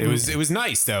 Yeah, It was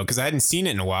nice though because I hadn't seen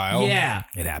it in a while. yeah.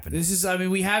 it happened. This is, I mean,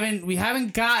 we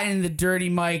haven't gotten the Dirty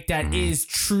Mike that is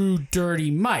true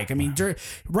Dirty Mike. I mean,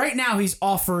 right now he's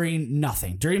offering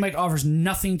nothing. Dirty Mike offers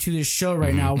nothing to this show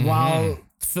right now, while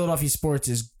Philadelphia sports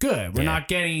is good. We're Yeah. not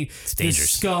getting the dangerous.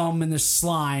 scum and the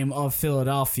slime of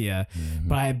Philadelphia.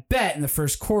 But I bet in the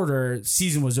first quarter,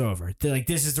 season was over. They're like,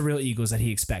 this is the real Eagles that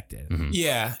he expected.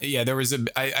 Yeah. There was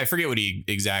I forget what he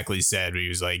exactly said, but he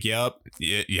was like, "Yep,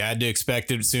 you had to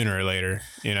expect it sooner or later."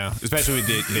 You know, especially with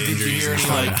the Did you injuries. hear and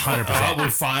any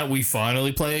stuff. like, we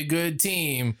finally play a good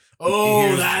team. Oh,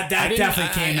 Here's- that I didn't-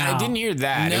 definitely came out. I didn't hear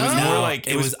that. It was No. more like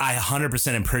it was. I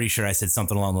 100% am pretty sure I said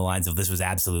something along the lines of this was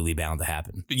absolutely bound to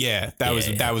happen. Yeah, that was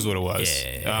what it was.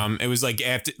 Yeah. It was like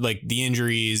after like the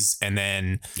injuries and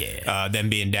then them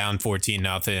being down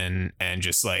 14-0 and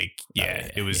just like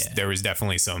it was there was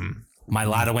definitely some. My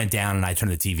Lotto went down, and I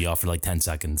turned the TV off for like 10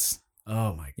 seconds.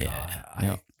 Oh my god.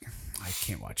 Yeah. I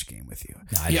can't watch a game with you.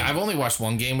 Yeah, I've only watched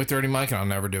one game with Dirty Mike, and I'll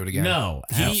never do it again. No,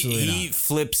 absolutely He not.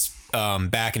 flips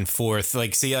back and forth.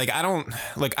 Like, see, like I don't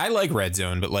like I like Red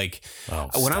Zone, but like when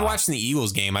I'm stop. watching the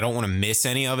Eagles game, I don't want to miss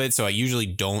any of it, so I usually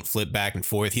don't flip back and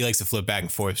forth. He likes to flip back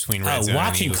and forth between Red Zone and the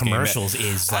Watching Eagles game, but- commercials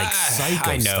is like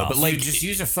psycho I know, stuff. but like Dude, just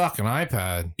use a fucking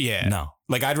iPad. yeah, No.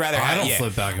 like I'd rather. I don't yeah.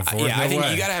 flip back and forth. Yeah, I no think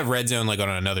way. you gotta have Red Zone like on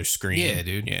another screen. Yeah,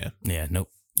 dude. Yeah, Yeah, nope.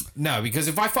 No, because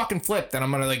if I fucking flip, then I'm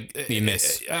gonna like You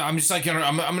miss. I'm just like, you know,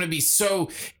 I'm gonna be so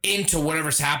into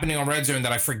whatever's happening on Red Zone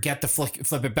that I forget to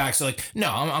flip it back. So like,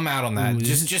 no, I'm out on that.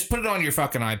 Just put it on your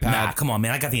fucking iPad. Nah, come on,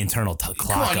 man. I got the internal clock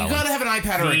Come on, going. you gotta have an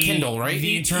iPad or a Kindle, right?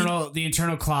 The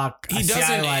internal clock. he see,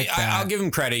 doesn't. I like that. I'll give him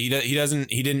credit. He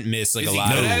didn't miss like Is a he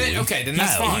lot. good of at it? Okay, then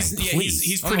that's No, fine.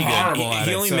 He's I'm pretty good. horrible at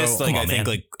He it, only so- missed like Come I on, think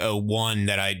man. like one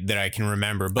that I can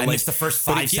remember. But I like missed the first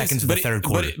but 5 it gives- seconds of the but it- third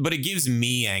quarter. But it gives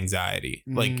me anxiety.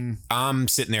 Like I'm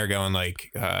sitting there going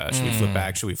like, should we flip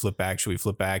back? Should we flip back? Should we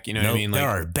flip back? You know what I Nope, mean? there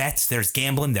Like are bets, there's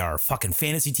gambling, there are fucking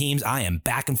fantasy teams. I am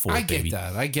back and forth, I get baby.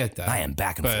 that. I get that. I am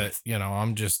back and but forth. you know,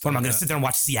 I'm just. What am I going to sit there and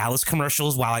watch Cialis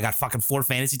commercials while I got fucking 4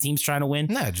 fantasy teams trying to win?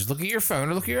 No, just look at your phone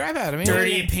or look at your iPad. I mean,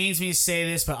 Dirty, it pains me to say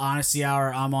this, but honestly,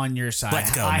 I'm on your side.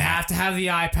 Let's go, I Matt. have to have the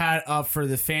iPad up for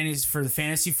the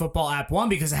fantasy football app. One,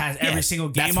 because it has every single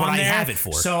game that's on what I there. have it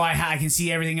for. So I can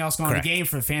see everything else going on in Correct. the game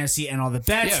for the fantasy and all the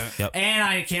bets. Yeah. Yep. And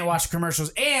I can't watch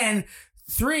commercials. And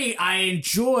 3, I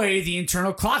enjoy the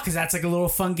internal clock because that's like a little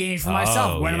fun game for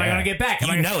myself. When am I yeah. going to get back? Am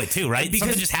You I know it too, right?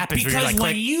 Something just happens where Because you're like,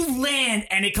 when click. you land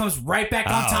and it comes right back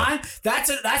on Oh. time, that's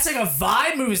like a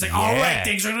vibe movie. It's like, all Yeah. right,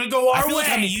 things are going to go our I feel way. like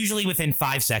I'm usually within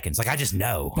 5 seconds. Like I just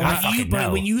know. I fucking But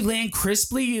know. when you land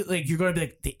crisply, like you're going to be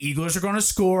like, the Eagles are going to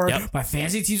score, Yep. my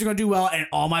fantasy teams are going to do well, and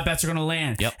all my bets are going to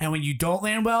land. Yep. And when you don't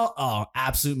land well,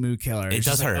 absolute mood killer. It It's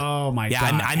does just like, hurt. oh my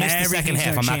yeah, god! I missed the second Everything's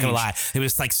half. I'm not gonna change. lie. It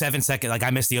was like 7 seconds. Like I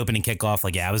missed the opening kickoff.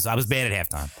 Like I was bad at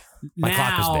halftime. My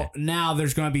clock was bad. Now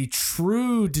there's going to be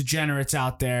true degenerates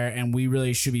out there, and we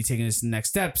really should be taking this to the next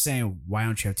step, saying, why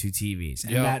don't you have 2 TVs?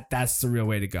 And Yep. that's the real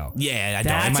way to go. Yeah, I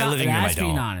don't. In my living room, I that's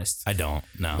being don't. honest. I don't.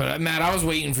 No. But Matt, I was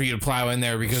waiting for you to plow in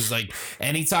there because like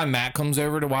anytime Matt comes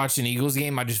over to watch an Eagles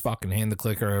game, I just fucking hand the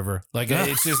clicker over. Like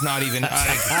it's just not even.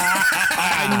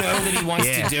 I know that he wants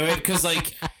to do it because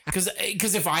like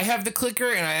Because if I have the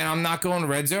clicker and I'm not going to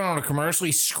red zone on a commercial,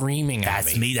 he's screaming at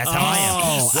That's me. That's how I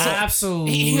Oh, am.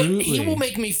 absolutely. He will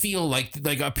make me feel like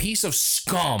a piece of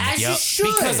scum. As you should.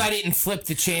 Because I didn't flip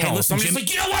the channel. Hey, listen, so I'm just Jimmy-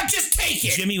 like, you know what? Just take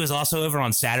it. Jimmy was also over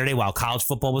on Saturday while college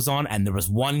football was on, and there was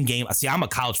one game. See, I'm a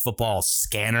college football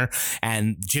scanner,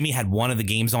 and Jimmy had one of the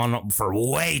games on for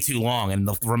way too long, and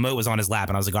the remote was on his lap,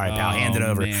 and I was like, all right, pal, hand it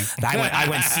over. man. I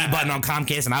went C button on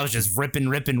Comcast, and I was just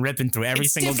ripping through every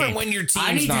It's single different game. when your team's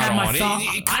I need to not have my on. thumb.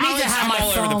 I need to have my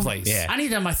all thumb over the place. Yeah. I need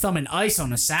to have my thumb in ice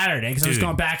on a Saturday because I was Dude.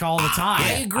 going back all the time.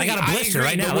 I agree. I got a blister agree,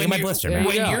 right now. but Look at my when blister, you- man.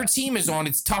 When There you go. your team is on,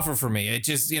 it's tougher for me. It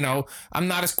just, I'm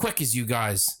not as quick as you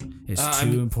guys. It's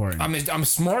I'm- too important. I'm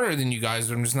smarter than you guys,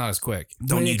 but I'm just not as quick.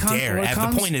 Don't When you it comes- dare. when it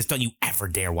comes- The point is, don't you ever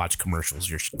dare watch commercials.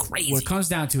 You're crazy. what it comes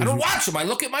down to I is don't watch them. I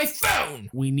look at my phone.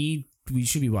 we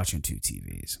should be watching 2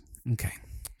 TVs. Okay.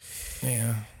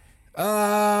 Yeah.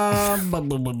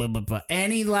 But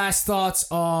any last thoughts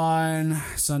on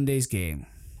Sunday's game?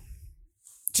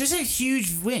 Just a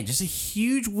huge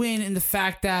win in the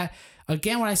fact that,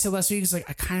 again, what I said last week is like,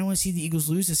 I kind of want to see the Eagles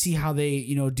lose to see how they,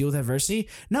 deal with adversity.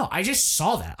 No, I just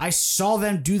saw that. I saw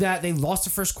them do that. They lost the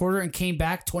first quarter and came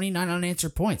back 29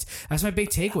 unanswered points. That's my big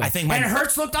takeaway. I think and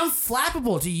Hurts looked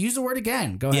unflappable, to use the word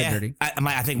again. Go ahead, Dirty.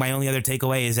 I think my only other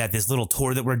takeaway is that this little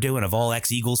tour that we're doing of all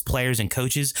ex-Eagles players and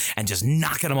coaches and just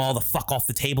knocking them all the fuck off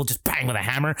the table, just bang with a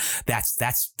hammer.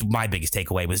 That's my biggest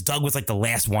takeaway. Was Doug was like the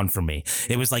last one for me.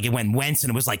 It was like it went Wentz and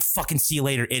it was like fucking see you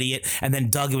later, idiot. And then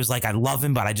Doug, it was like I love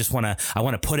him, but I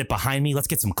want to put it behind me. Let's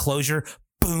get some closure.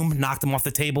 Boom, knocked him off the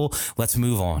table. Let's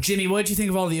move on. Jimmy, what did you think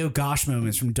of all the oh gosh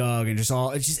moments from Doug and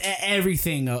just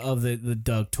everything of the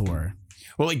Doug tour?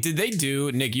 Well, like, did they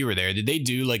do, Nick, you were there, did they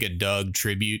do like a Doug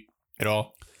tribute at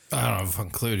all? I don't have a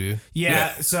fucking clue, dude. Yeah.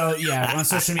 So on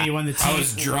social media when the team I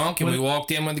was drunk and we walked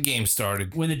in when the game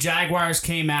started. when the Jaguars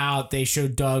came out, they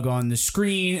showed Doug on the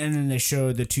screen, and then they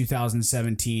showed the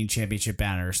 2017 championship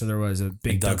banner. So there was a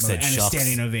big Doug Doug said, moment and a "Shucks."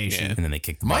 standing ovation. And then they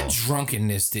kicked the My ball.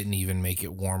 drunkenness didn't even make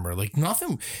it warmer. Like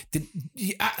nothing.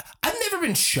 I've never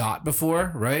been shot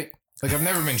before, right? Like I've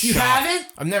never been You shot. haven't?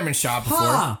 I've never been shot before.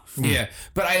 Huh. Yeah,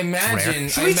 but I imagine.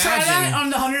 Should we try that on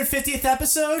the 150th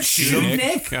episode? Shoot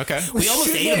Nick. Okay. We almost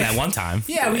Shoot ate him Nick. that one time.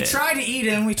 Yeah, we tried to eat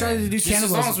him. We tried to do Just as long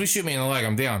cannibalism. as we shoot me in the leg,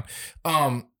 I'm down.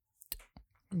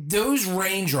 Those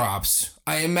raindrops,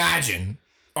 I imagine,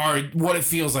 are what it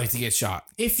feels like to get shot.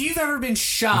 If you've ever been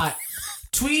shot,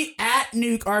 tweet at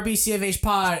Nuke RBCFH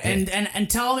Pod and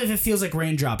tell them if it feels like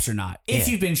raindrops or not. If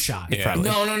Yeah. you've been shot. Yeah. Probably.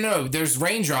 No. There's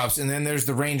raindrops, and then there's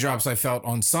the raindrops I felt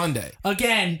on Sunday.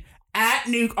 Again, at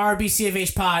Nuke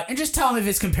RBCFH Pod and just tell them if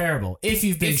it's comparable. If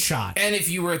you've been shot. And if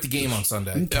you were at the game on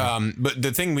Sunday. But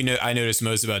the thing I noticed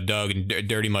most about Doug and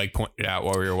Dirty Mike pointed out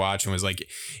while we were watching was like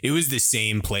it was the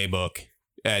same playbook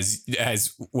as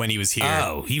when he was here.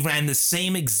 Oh, he ran the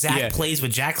same exact Yeah. plays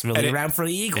with Jacksonville And it- around for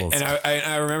the Eagles. And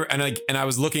I remember and I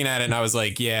was looking at it and I was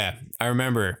like, yeah, I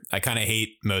remember. I kind of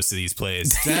hate most of these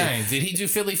plays. Dang, did he do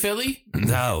Philly?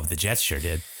 no, the Jets sure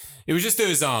did. It was just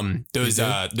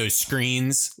those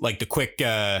screens, like the quick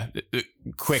Yeah, the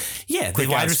quick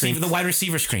wide out receiver, screen. the wide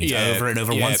receiver screens Yeah, over and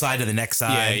over yeah. one side to the next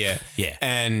side. Yeah.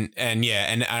 And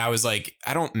I was like,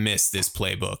 I don't miss this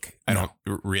playbook. I don't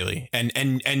really.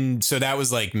 And so that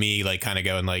was like me, like kind of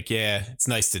going like, yeah, it's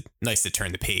nice to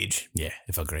turn the page. Yeah,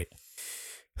 it felt great.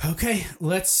 Okay,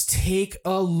 let's take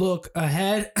a look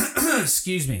ahead.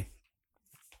 Excuse me.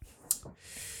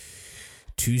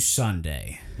 To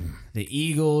Sunday. The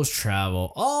Eagles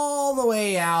travel all the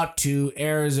way out to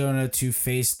Arizona to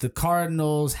face the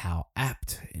Cardinals. How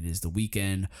apt. It is the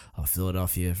weekend of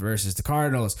Philadelphia versus the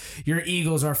Cardinals. Your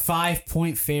Eagles are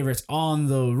 5-point favorites on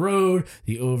the road.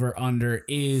 The over-under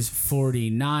is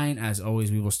 49. As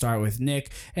always, we will start with Nick.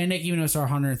 And Nick, even though it's our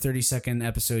 132nd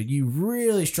episode, you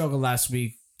really struggled last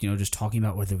week, just talking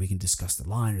about whether we can discuss the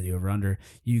line or the over-under.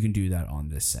 You can do that on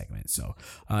this segment. So,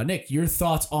 Nick, your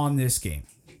thoughts on this game?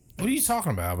 What are you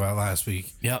talking about last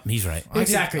week? Yep, he's right.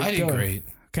 Exactly. I did Go. great.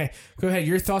 Okay, go ahead.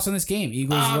 Your thoughts on this game?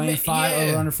 Eagles winning 5 yeah.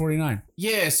 over under 49.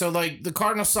 Yeah, so like the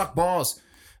Cardinals suck balls.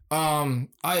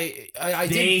 I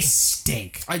They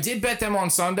stink. I did bet them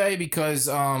on Sunday because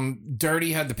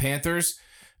Dirty had the Panthers.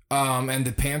 And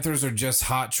the Panthers are just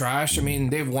hot trash. I mean,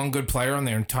 they have one good player on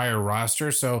their entire roster,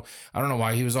 so I don't know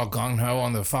why he was all gung-ho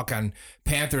on the fucking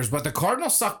Panthers. But the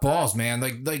Cardinals suck balls, man.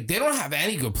 Like they don't have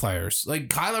any good players. Like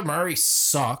Kyler Murray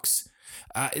sucks.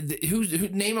 Who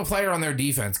name a player on their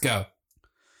defense? Go.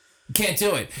 Can't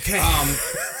do it. Okay.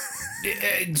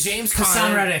 James Hassan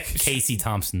Conner. Reddick. Casey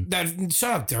Thompson.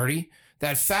 Shut up, Dirty.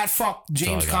 That fat fuck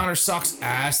James all I got. Conner sucks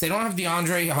ass. They don't have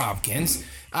DeAndre Hopkins.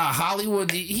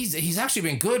 Hollywood, he's actually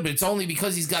been good, but it's only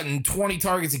because he's gotten 20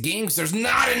 targets a game because there's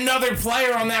not another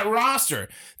player on that roster.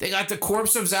 They got the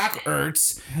corpse of Zach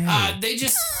Ertz. They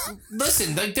just,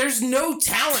 listen, like, there's no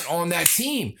talent on that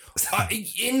team.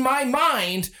 In my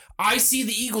mind, I see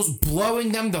the Eagles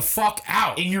blowing them the fuck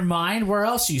out. In your mind, where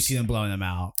else do you see them blowing them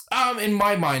out? In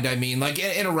my mind, I mean, like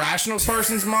in a rational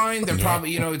person's mind, they're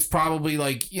probably, it's probably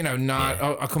like, not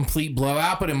a complete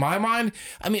blowout. But in my mind,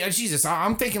 I mean, Jesus,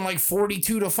 I'm thinking like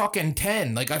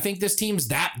 42-10. Like, I think this team's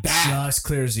that bad. Just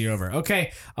clears the over.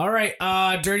 Okay. All right.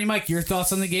 Dirty Mike, your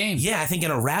thoughts on the game? Yeah, I think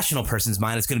in a rational person's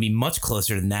mind, it's going to be much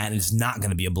closer than that, and it's not going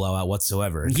to be a blowout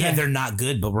whatsoever. Yeah, they're not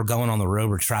good, but we're going on the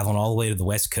road. We're traveling all the way to the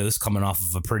West Coast, coming off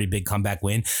of a pretty big comeback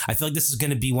win. I feel like this is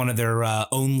going to be one of their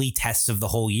only tests of the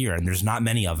whole year, and there's not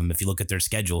many of them. If you look at their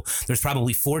schedule, there's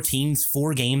probably 4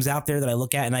 games out there that I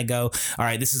look at and I go, all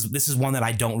right, this is one that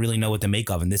I don't really know what to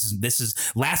make of, and this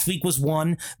is last week was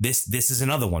one. This is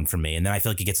another one for me, and then I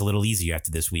feel like it gets a little easier after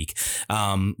this week.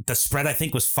 The spread I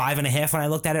think was 5.5 when I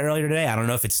looked at it earlier today. I don't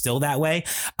know if it's still that way.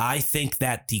 I think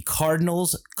that the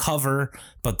Cardinals cover,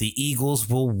 but the Eagles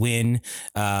will win.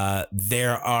 They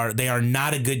are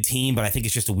not a good team, but I think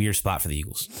it's just a weird spot for the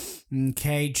Eagles.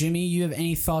 Okay, Jimmy, you have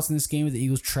any thoughts on this game with the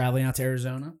Eagles traveling out to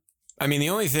Arizona? I mean, the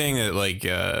only thing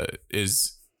that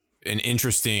is an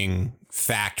interesting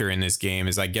factor in this game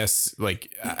is, I guess,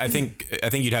 I think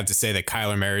you'd have to say that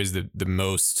Kyler Murray is the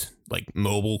most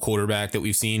mobile quarterback that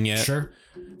we've seen yet. Sure.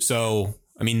 So,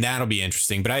 I mean, that'll be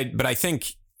interesting, but I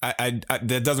think I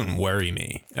that doesn't worry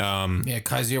me.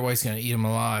 Kaiser White's gonna eat him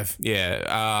alive.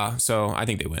 Yeah. So I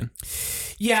think they win.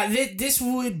 Yeah, this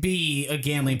would be a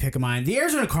gambling pick of mine. The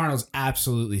Arizona Cardinals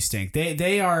absolutely stink.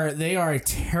 They are a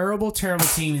terrible team.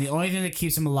 And the only thing that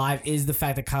keeps them alive is the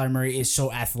fact that Kyler Murray is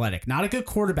so athletic. Not a good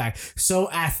quarterback,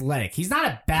 so athletic. He's not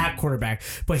a bad quarterback,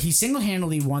 but he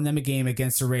single-handedly won them a game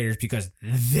against the Raiders because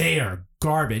they are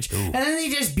garbage. Ooh. And then they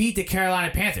just beat the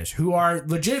Carolina Panthers, who are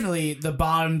legitimately the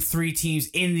bottom 3 teams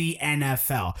in the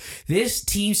NFL. This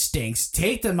team stinks.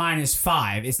 Take the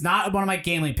 -5. It's not one of my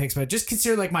gambling picks, but just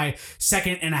consider my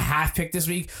 2.5 pick this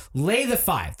week. Lay the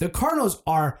 5. The Cardinals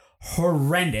are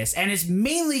horrendous, and it's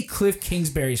mainly Cliff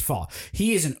Kingsbury's fault.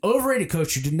 He is an overrated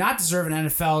coach who did not deserve an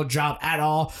NFL job at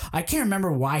all. I can't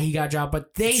remember why he got a job,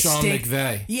 but they stink. Sean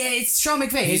McVay. Yeah, it's Sean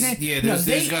McVay, isn't it? Yeah,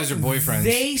 these guys are boyfriends.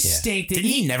 They stink. Didn't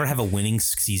he never have a winning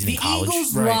season in college? The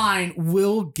Eagles line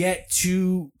will get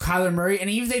to Kyler Murray, and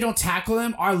even if they don't tackle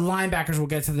him, our linebackers will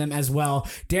get to them as well.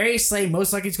 Darius Slay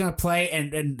most likely is going to play,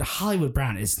 and Hollywood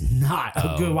Brown is not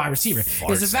a good wide receiver.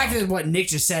 Because the fact that what Nick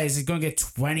just said is he's going to get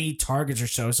 20 targets or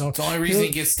so. It's the only reason he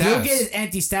gets stats. He'll get his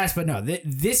empty stats, but no,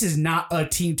 this is not a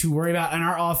team to worry about, and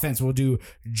our offense will do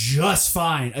just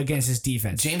fine against this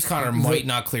defense. James Conner might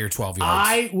not clear 12 yards.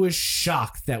 I was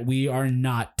shocked that we are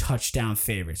not touchdown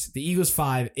favorites. The Eagles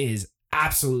 5 is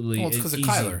absolutely it's because of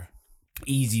Kyler.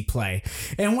 Easy play.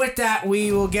 And with that,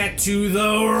 we will get to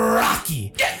the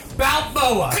Rocky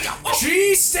Balboa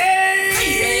Cheesesteak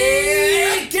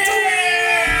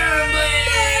Gambling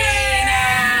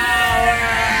Hour.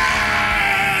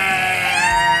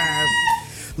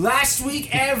 Last week,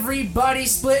 everybody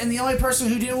split, and the only person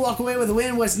who didn't walk away with a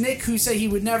win was Nick, who said he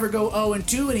would never go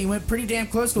 0-2, and he went pretty damn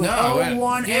close, going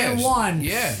 0-1-1.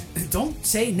 Yeah. Don't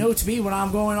say no to me when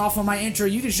I'm going off on my intro.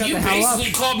 You can shut the hell up. You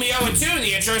basically called me 0-2 in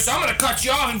the intro, so I'm going to cut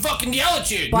you off and fucking yell at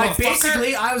you. But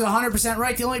basically, I was 100%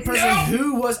 right. The only person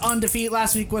who was undefeated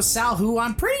last week was Sal, who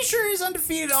I'm pretty sure is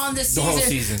undefeated on this season. The whole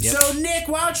season. Yep. So, Nick,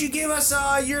 why don't you give us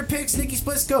your picks? Nicky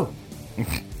Splits, go.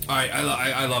 All right,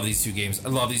 I love these two games. I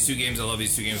love these two games. Let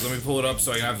me pull it up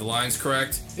so I can have the lines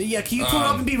correct. Yeah, can you pull it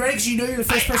up and be ready? Because you know you're the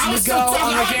first person to go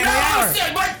on the game of the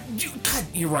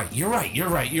hour. You're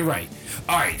right.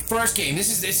 All right, first game.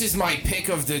 This is my pick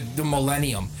of the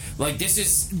millennium. This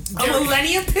is a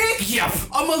millennium pick. Yep,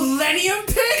 a millennium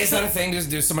pick. Is that a thing?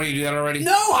 Does somebody do that already?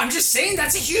 No, I'm just saying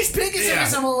that's a huge pick.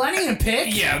 It's a millennium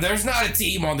pick. Yeah, there's not a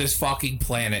team on this fucking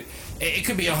planet. It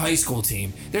could be a high school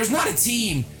team. There's not a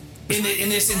team in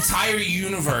this entire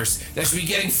universe that should be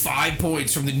getting 5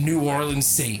 points from the New Orleans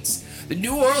Saints. The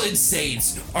New Orleans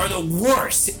Saints are the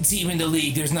worst team in the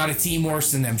league. There's not a team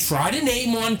worse than them. Try to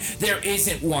name one. There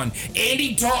isn't one.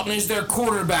 Andy Dalton is their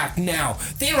quarterback now.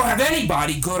 They don't have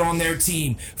anybody good on their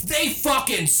team. They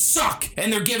fucking suck.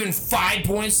 And they're giving 5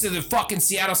 points to the fucking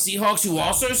Seattle Seahawks, who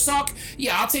also suck.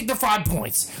 Yeah, I'll take the 5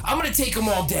 points. I'm going to take them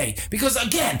all day. Because,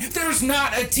 again, there's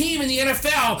not a team in the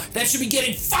NFL that should be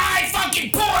getting 5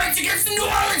 fucking points against the New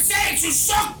Orleans Saints, who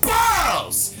suck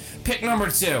balls. Pick number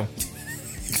 2.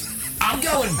 I'm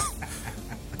going.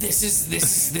 This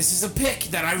is a pick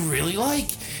that I really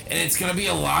like, and it's gonna be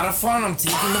a lot of fun. I'm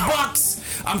taking the Bucks.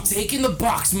 I'm taking the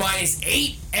Bucks minus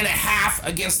 8.5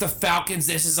 against the Falcons.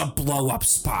 This is a blow-up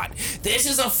spot. This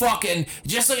is a fucking,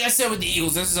 just like I said with the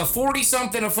Eagles, this is a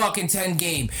 40-something to fucking 10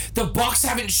 game. The Bucks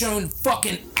haven't shown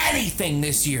fucking anything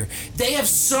this year. They have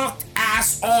sucked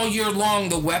ass all year long.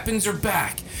 The weapons are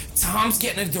back. Tom's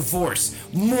getting a divorce.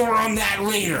 More on that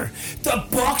later. The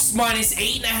Bucks minus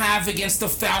 8.5 against the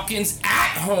Falcons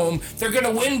at home. They're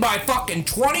gonna win by fucking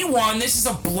 21. This is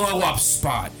a blow-up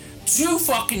spot. 2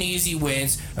 fucking easy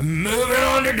wins. Moving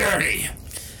on to dirty.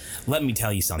 Let me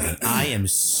tell you something. I am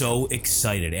so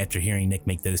excited after hearing Nick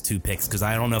make those 2 picks because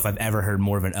I don't know if I've ever heard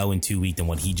more of an 0-2 week than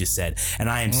what he just said. And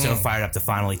I am so fired up to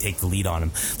finally take the lead on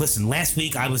him. Listen, last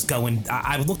week I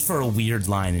looked for a weird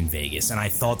line in Vegas and I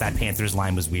thought that Panthers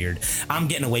line was weird. I'm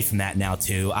getting away from that now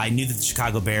too. I knew that the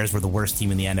Chicago Bears were the worst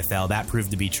team in the NFL. That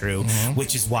proved to be true,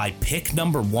 which is why pick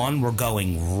number 1, we're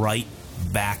going right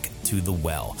back to the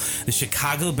well. The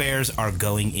Chicago Bears are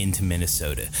going into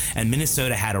Minnesota, and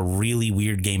Minnesota had a really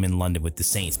weird game in London with the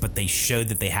Saints, but they showed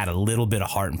that they had a little bit of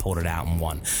heart and pulled it out and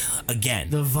won. Again,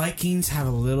 the Vikings have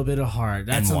a little bit of heart.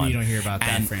 That's something you don't hear about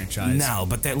that franchise. No,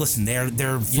 but they're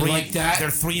 3, like that? They're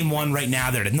 3-1 right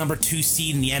now. They're the number 2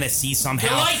 seed in the NFC somehow.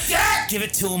 You like that? Give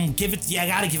it to them. I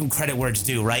gotta give them credit where it's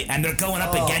due, right? And they're going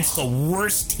up against the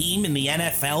worst team in the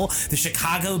NFL, the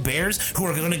Chicago Bears, who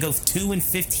are going to go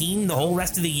 2-15 the whole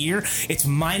rest of the year. It's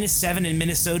 -7 in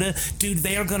Minnesota. Dude,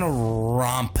 they are going to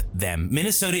romp them.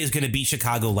 Minnesota is going to beat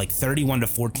Chicago like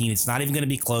 31-14. It's not even going to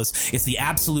be close. It's the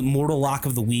absolute mortal lock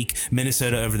of the week,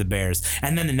 Minnesota over the Bears.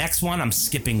 And then the next one, I'm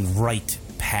skipping right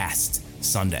past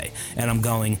Sunday. And I'm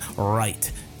going right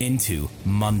into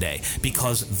Monday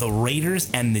because the Raiders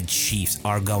and the Chiefs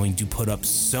are going to put up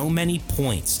so many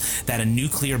points that a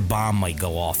nuclear bomb might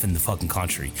go off in the fucking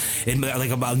country. Like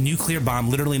a nuclear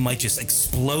bomb literally might just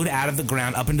explode out of the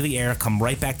ground up into the air, come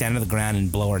right back down to the ground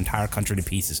and blow our entire country to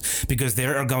pieces because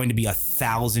there are going to be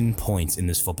 1,000 points in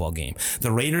this football game.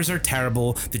 The Raiders are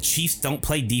terrible. The Chiefs don't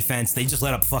play defense. They just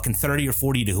let up fucking 30 or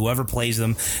 40 to whoever plays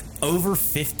them. Over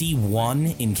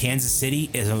 51 in Kansas City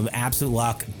is an absolute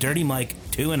lock. Dirty Mike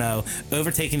 2-0,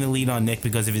 overtaking the lead on Nick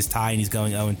because of his tie, and he's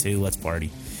going 0-2. Let's party.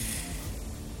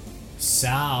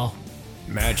 Sal.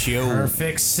 Macho.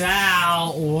 Perfect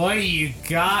Sal. What do you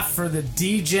got for the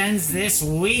D-Gens this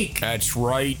week? That's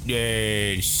right.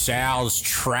 Sal's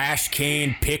trash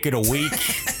can pick of the week.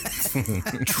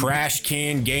 Trash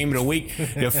can game of the week.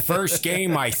 The first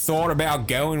game I thought about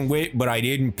going with, but I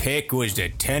didn't pick, was the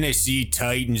Tennessee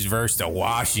Titans versus the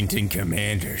Washington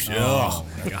Commanders.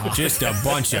 Just a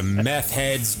bunch of meth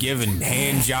heads giving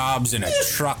hand jobs in a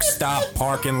truck stop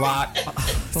parking lot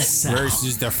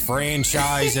versus the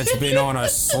franchise that's been on a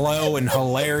slow and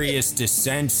hilarious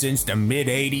descent since the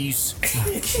mid-'80s,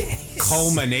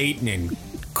 culminating in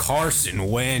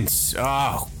Carson Wentz.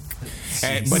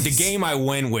 But the game I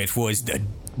went with was the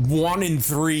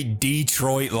 1-3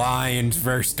 Detroit Lions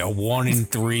versus the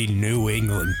 1-3 New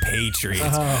England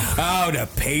Patriots. The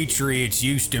Patriots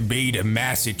used to be the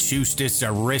Massachusetts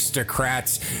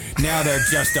aristocrats. Now they're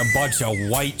just a bunch of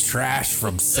white trash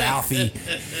from Southie,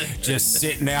 just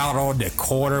sitting out on the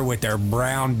corner with their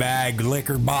brown bag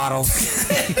liquor bottles.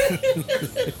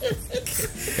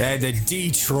 And the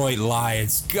Detroit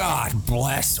Lions, God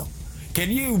bless them. Can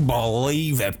you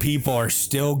believe that people are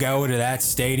still going to that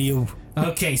stadium?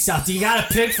 Okay, Sal, you got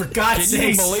to pick for God's sake.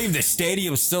 Can you believe the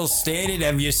stadium's still standing?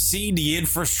 Have you seen the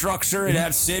infrastructure in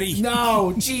that city?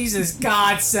 No, Jesus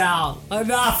God, Sal.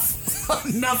 Enough.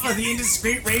 Enough of the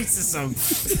indiscreet racism.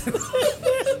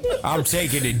 I'm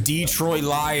taking the Detroit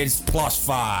Lions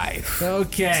 +5.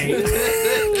 Okay.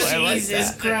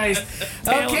 Jesus Christ.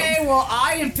 Okay, well,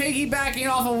 I am piggybacking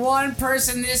off of one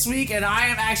person this week, and I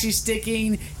am actually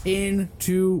sticking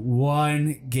into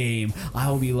one game. I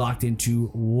will be locked into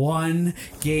one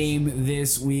game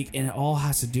this week, and it all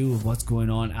has to do with what's going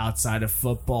on outside of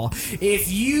football.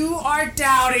 If you are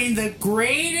doubting the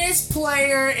greatest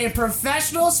player in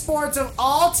professional sports of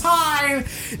all time,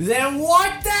 then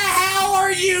what the hell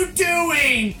are you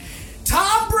doing?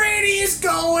 Tom Brady is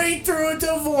going through a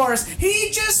divorce.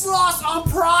 He just lost on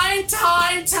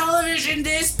primetime television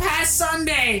this past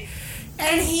Sunday.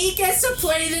 And he gets to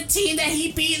play the team that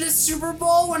he beat in the Super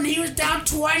Bowl when he was down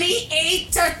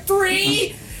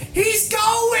 28-3. He's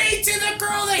going to the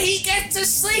girl that he gets to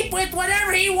sleep with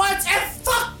whenever he wants and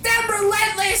fuck them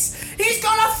relentless. He's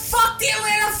gonna fuck the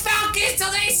Atlanta Falcons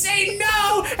till they say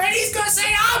no, and he's gonna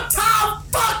say, I'm Tom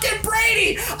fucking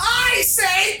Brady. I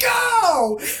say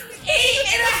go.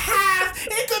 8.5.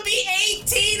 It could be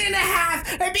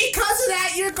 18.5. And because of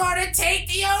that, you're going to take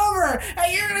the over.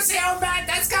 And you're going to say, oh, Matt,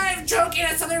 that's kind of joking.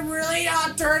 That's something really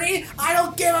dirty. I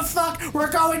don't give a fuck.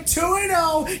 We're going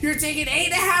 2-0. You're taking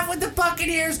 8.5 with the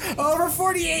Buccaneers over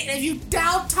 48. And if you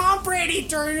doubt Tom Brady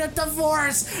during a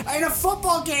divorce in a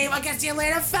football game against the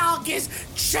Atlanta Falcons,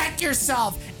 check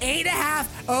yourself.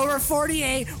 8.5 over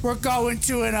 48. We're going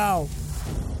 2-0.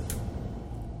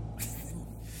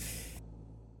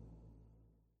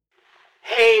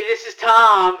 Hey, this is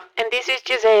Tom. And this is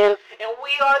Giselle. And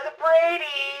we are the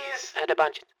Bradys. And a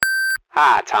bunch of...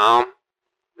 Hi, Tom.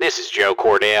 This is Joe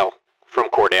Cordell from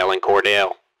Cordell &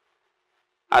 Cordell.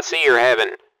 I see you're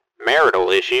having marital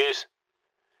issues.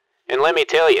 And let me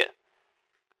tell you,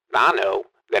 I know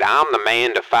that I'm the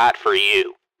man to fight for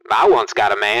you. I once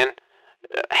got a man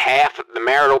half the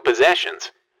marital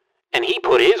possessions, and he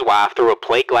put his wife through a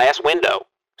plate glass window.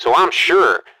 So I'm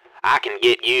sure I can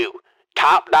get you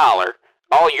top dollar.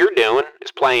 All you're doing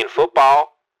is playing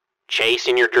football,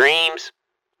 chasing your dreams,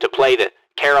 to play the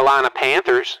Carolina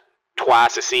Panthers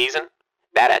twice a season.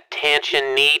 That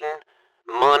attention-needing,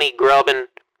 money-grubbing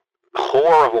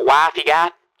whore of a wife you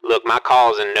got? Look, my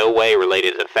call is in no way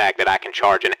related to the fact that I can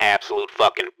charge an absolute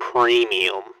fucking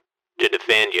premium to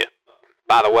defend you.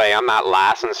 By the way, I'm not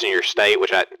licensed in your state,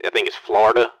 which I think is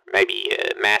Florida, maybe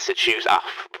Massachusetts. Oh,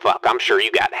 fuck, I'm sure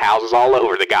you got houses all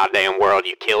over the goddamn world,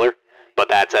 you killer. But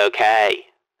that's okay.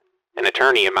 An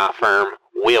attorney in my firm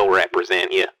will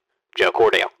represent you. Joe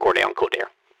Cordell, Cordell & Cordell.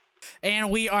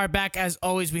 And we are back. As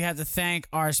always, we have to thank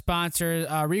our sponsor,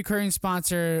 recurring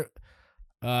sponsor,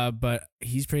 but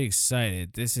he's pretty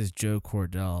excited. This is Joe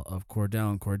Cordell of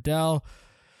Cordell & Cordell,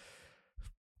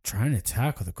 trying to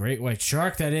tackle the great white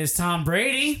shark that is Tom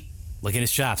Brady. Look at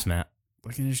his chops, Matt.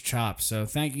 Look at his chops. So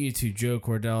thank you to Joe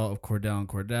Cordell of Cordell &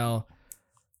 Cordell.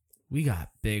 We got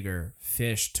bigger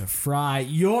fish to fry.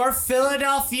 Your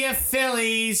Philadelphia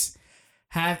Phillies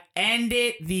have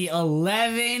ended the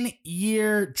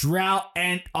 11-year drought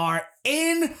and are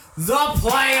in the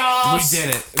playoffs. We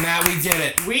did it, Matt. We did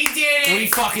it. We did it. We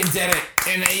fucking did it.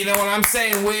 And you know what I'm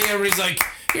saying? We. Everybody's like,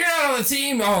 you're not on the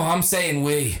team. Oh, I'm saying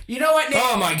we. You know what, Nick?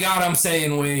 Oh my God, I'm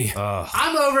saying we.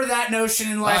 I'm over that notion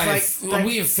in life. Like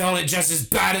we have felt it just as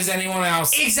bad as anyone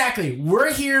else. Exactly.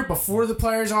 We're here before the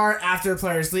players are, after the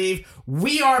players leave.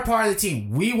 We are a part of the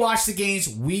team. We watch the games.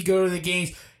 We go to the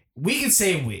games. We can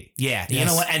say we. Yeah, you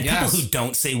know what? And people who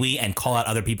don't say we and call out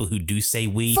other people who do say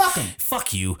we. Fuck them.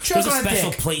 Fuck you. Choke There's a on a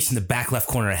special dick. place in the back left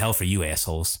corner of hell for you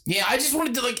assholes. Yeah, I just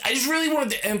really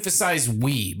wanted to emphasize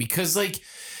we, because we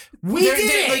did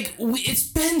it. It's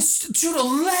been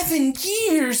 11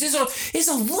 years. It's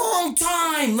a long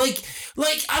time.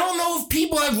 I don't know if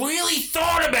people have really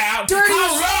thought about how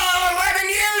long 11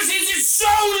 years is. It's so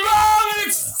long and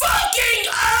it's fucking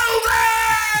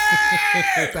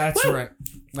over. That's right.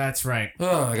 That's right.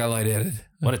 Oh, I got lightheaded.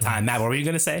 What a time. Matt, what were you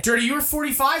going to say? Dirty, you were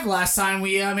 45 last time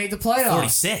we made the playoffs.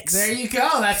 46. There you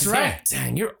go. That's right.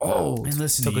 Dang, you're old. And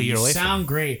listen, Took a year you away sound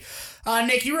great.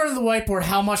 Nick, you wrote on the whiteboard,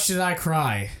 how much did I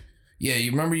cry? Yeah,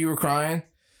 you remember you were crying?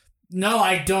 No,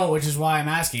 I don't, which is why I'm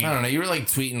asking. I don't know. You were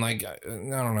tweeting, I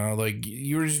don't know,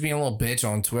 you were just being a little bitch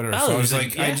on Twitter. Oh, so I was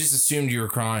yeah. I just assumed you were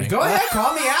crying. Go ahead,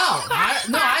 call me out.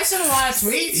 I sent a lot of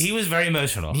tweets. He was very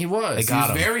emotional. He was. It got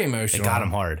he was him. very emotional. It got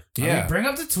him hard. Yeah. I mean, bring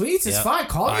up the tweets. It's fine.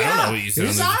 Call me I don't out. know what you said.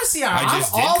 This is honesty. I I'm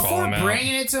just did all call for him out.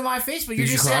 bringing it to my face, but Did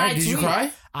you cry? Did you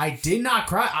cry? I did not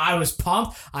cry. I was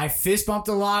pumped. I fist bumped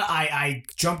a lot. I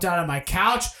jumped out of my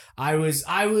couch. I was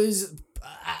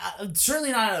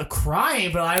certainly not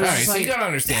crying, but I was just so you gotta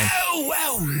understand.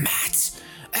 Oh,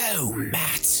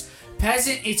 Matt.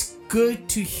 Peasant, it's good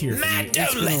to hear from you. Matt, It's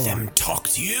don't been a let while. them talk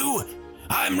to you.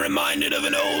 I'm reminded of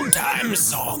an old-time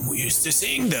song we used to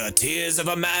sing. The tears of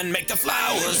a man make the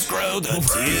flowers grow. The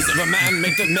tears of a man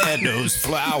make the meadows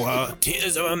flower.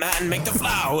 Tears of a man make the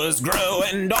flowers grow,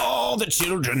 and all the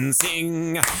children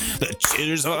sing. The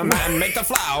tears of a man make the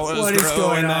flowers What is grow,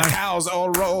 going and on? the cows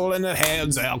all roll, and the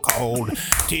heads are cold.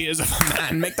 Tears of a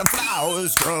man make the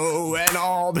flowers grow, and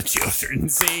all the children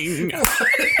sing.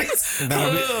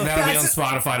 That'll be on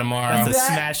Spotify tomorrow. That's a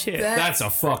smash hit. That's a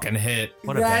fucking hit.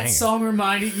 What a That banger. song reminded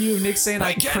you of Nick saying I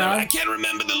I cried? can't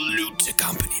remember the lute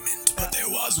accompaniment, but there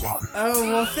was one. Oh,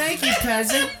 well, thank you,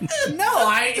 Peasant.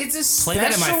 No, it's a special... Play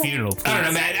that at my funeral, please. I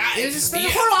don't know, man. It's a special...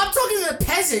 Hold on, I'm talking to the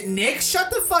Peasant, Nick. Shut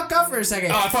the fuck up for a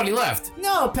second. Oh, I thought he left.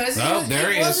 No, Peasant. Oh,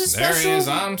 there he it was is. a There he special- is.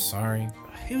 I'm sorry.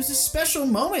 it was a special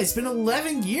moment. It's been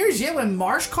 11 years. Yeah, when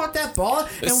Marsh caught that ball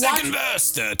The and second watched.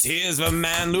 verse, the tears of a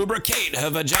man lubricate her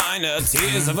vagina.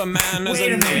 Tears of a man is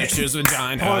Wait a a minute. nature's Hold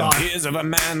vagina. on. Tears of a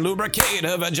man lubricate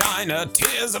her vagina.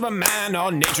 Tears of a man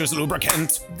are nature's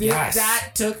lubricant.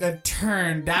 That took a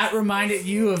turn. That reminded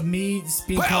you of me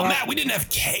being Well, caught up. Matt, we didn't have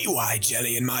KY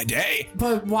jelly in my day.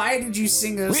 But why did you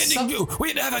sing a We had, song? we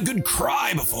had to have a good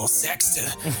cry before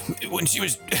sex when she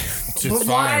was. But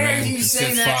why are you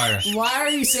saying that? Why are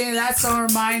you saying that song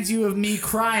reminds you of me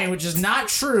crying, which is not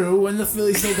true when the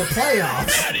Phillies made the playoffs?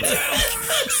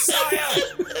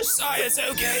 Sire, it's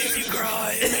okay if you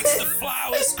cry. It makes the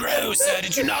flowers grow, sir.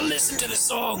 Did you not listen to the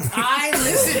song? I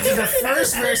listened to the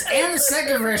first verse and the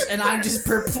second verse, and I'm just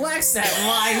perplexed at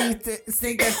why you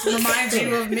think that reminds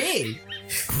you of me.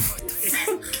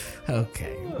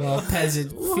 Okay, well,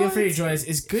 peasant, feel free to join us.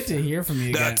 It's good to hear from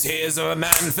you The again. tears of a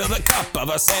man fill the cup of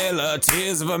a sailor.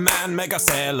 Tears of a man make a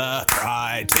sailor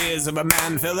cry. Tears of a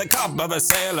man fill the cup of a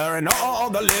sailor and all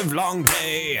the livelong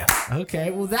day.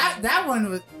 Okay, well that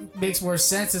one makes more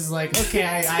sense. It's like,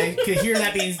 okay, I could hear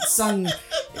that being sung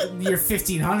year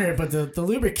 1500, but the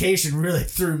lubrication really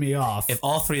threw me off. If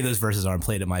all three of those verses aren't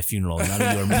played at my funeral, none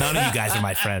of you guys are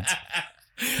my friends.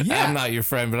 Yeah. I'm not your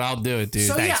friend, but I'll do it, dude.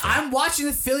 So Thanks, yeah, man. I'm watching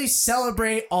the Phillies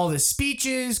celebrate all the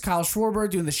speeches, Kyle Schwarber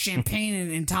doing the champagne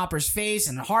in Topper's face,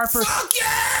 and Harper. Fuck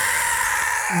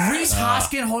yeah! Reese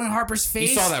Hoskin holding Harper's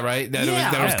face. You saw that, right? That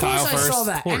Yeah, was of Kyle course I first. saw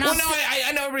that. And Well, I'm no,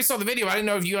 I know everybody saw the video. I didn't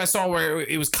know if you guys saw where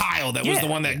it was Kyle that was Yeah. the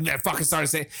one that fucking started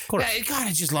saying. God,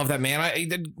 I just love that man.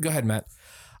 Go ahead, Matt.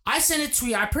 I sent a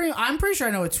tweet. I'm pretty sure I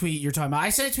know what tweet you're talking about. I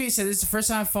sent a tweet that said, "This is the first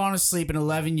time I've fallen asleep in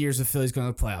 11 years of Phillies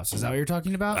going to the playoffs." Is that what you're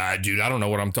talking about? Dude, I don't know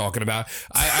what I'm talking about.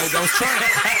 I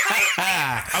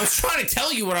was trying to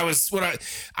tell you what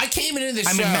I came into this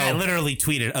I show. mean, Matt literally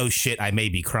tweeted, "Oh shit, I may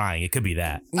be crying." It could be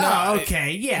that. Oh,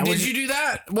 okay. Yeah. Did you do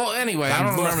that? Well, anyway, I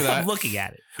don't remember that. I'm looking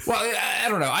at it. Well, I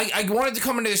don't know. I wanted to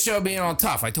come into the show being all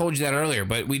tough. I told you that earlier,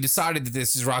 but we decided that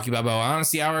this is Rocky Balboa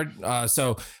Honesty Hour.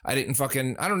 So I didn't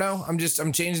fucking. I don't know. I'm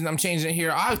changing it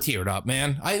here. I teared up,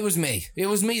 man. It was me. It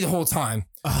was me the whole time.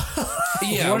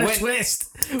 Yeah. What a twist.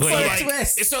 What a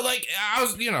twist. So like I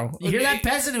was, You hear that,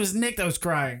 peasant? It was Nick that was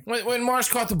crying. When Marsh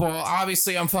caught the ball,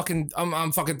 obviously I'm fucking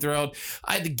thrilled.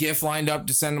 I had the GIF lined up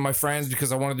to send to my friends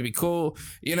because I wanted to be cool.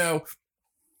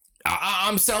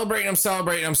 I'm celebrating. I'm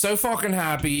so fucking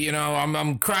happy.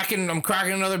 I'm cracking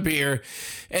another beer,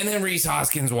 and then Reese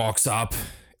Hoskins walks up,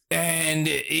 and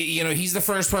he's the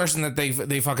first person that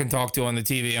they fucking talk to on the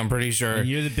TV. I'm pretty sure. And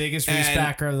you're the biggest Reese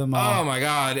backer of them all. Oh my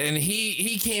god! And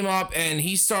he came up and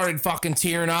he started fucking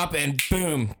tearing up, and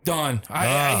boom, done.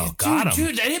 Got him.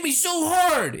 Dude, that hit me so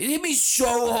hard. It hit me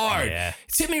so hard. Yeah.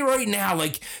 It's hit me right now.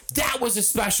 Like that was a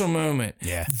special moment.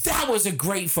 Yeah. That was a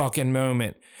great fucking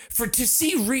moment. To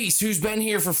see Reese, who's been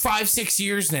here for 5-6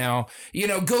 years now,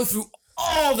 go through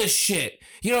all the shit.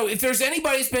 If there's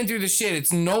anybody that's been through the shit,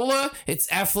 it's Nola, it's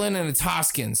Eflin, and it's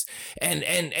Hoskins. And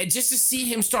just to see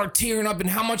him start tearing up and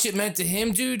how much it meant to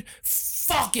him, dude,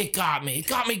 fuck, it got me. It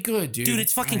got me good, dude. Dude,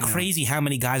 it's fucking crazy how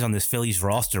many guys on this Phillies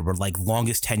roster were like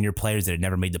longest tenure players that had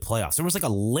never made the playoffs. There was like a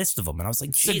list of them, and I was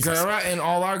like, Jesus. Segura and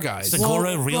all our guys.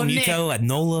 Segura, Real Muto, and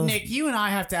Nola. Nick, you and I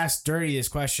have to ask Dirty this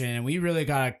question, and we really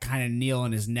gotta kind of kneel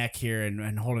on his neck here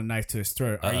and hold a knife to his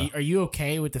throat. Are you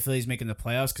okay with the Phillies making the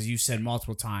playoffs? Because you said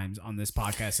multiple times on this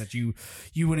podcast that you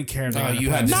wouldn't care. If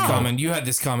You had this coming. You had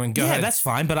this coming. Go yeah, ahead. that's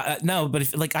fine. But but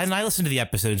if I listened to the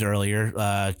episodes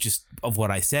earlier, just of what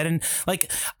I said, and like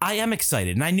I am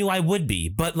excited, and I knew I would be,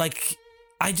 but like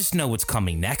I just know what's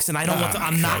coming next, and I don't want to.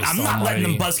 I'm not letting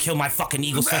them buzzkill my fucking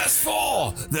Eagles. Fast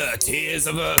fall. The tears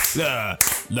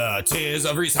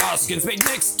of Reese Hoskins make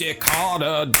Nick's dick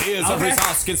harder. Tears of Reese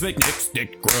Hoskins make Nick's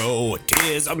dick grow.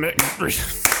 Tears of Reese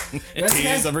Hoskins.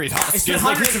 It's been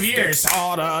hundreds of years.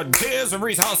 Harder. Tears of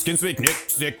Reese Hoskins make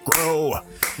Nick's dick grow.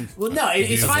 Well, no,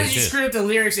 it's fine that you screwed up the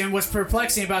lyrics, and what's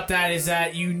perplexing about that is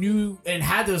that you knew and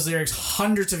had those lyrics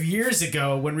hundreds of years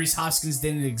ago when Reese Hoskins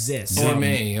didn't exist. Or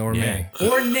me. Or Nick.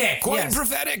 Quite Yes.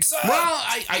 prophetic, sir. Well,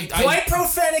 Quite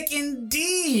prophetic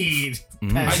indeed. I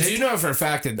Peasant. do know for a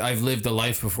fact that I've lived a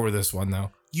life before this one,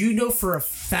 though. You know for a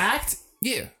fact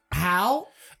Yeah. how?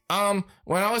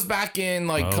 When I was back in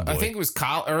boy. I think it was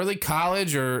early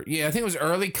college, I think it was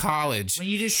early college. When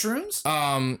you did shrooms?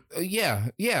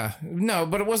 Yeah. No,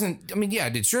 but it wasn't. I mean, yeah, I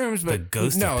did shrooms, but The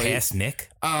ghost no, of past Nick.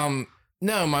 no,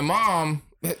 my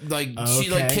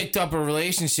she Okay. kicked up a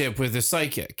relationship with a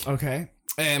psychic. Okay.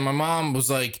 And my mom was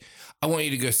like, I want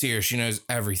you to go see her. She knows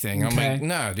everything. I'm Okay. like,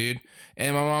 no, dude.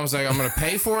 And my mom's like, I'm going to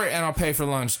pay for it and I'll pay for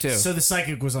lunch too. So the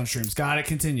psychic was on shrooms. Got it.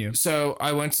 Continue. So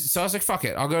I went. So I was like, "Fuck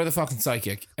it, I'll go to the fucking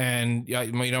psychic." And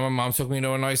my mom took me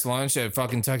to a nice lunch at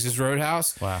fucking Texas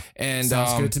Roadhouse. Wow, and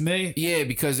Sounds good to me. Yeah,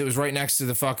 because it was right next to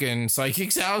the fucking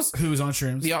psychic's house. Who was on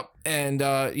shrooms? Yep. And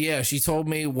yeah, she told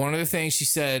me one of the things. She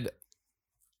said,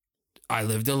 "I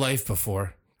lived a life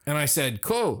before," and I said,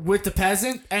 "Cool." With the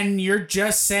peasant, and you're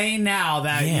just saying now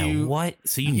that yeah. you. What?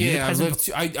 So you knew the Yeah, peasant?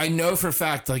 I know for a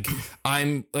fact, like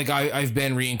I've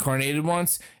been reincarnated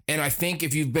once, and I think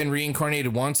if you've been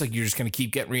reincarnated once, like you're just gonna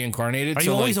keep getting reincarnated. Are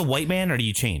so you always like, a white man, or do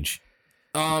you change?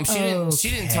 She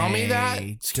didn't tell me that.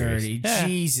 Okay, Dirty. Yeah.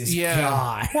 Jesus Yeah.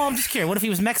 God. Well, I'm just curious. What if he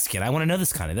was Mexican? I want to know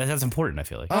this kind of. That's important. I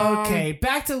feel like. Okay,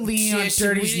 back to leaning on We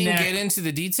Dirty's didn't neck. get into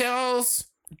the details.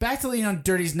 Back to leaning on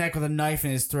Dirty's neck with a knife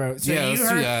in his throat. So Yeah, you let's do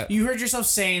heard, that. You heard yourself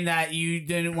saying that you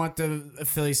didn't want the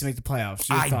Phillies to make the playoffs.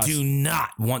 Your I thoughts? do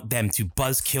not want them to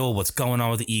buzzkill what's going on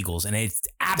with the Eagles, and it's It's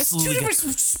absolutely two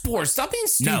different sports. Stop being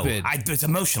no. stupid. It's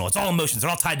emotional. It's all emotions.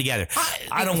 They're all tied together.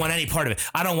 I don't want any part of it.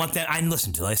 I don't want that.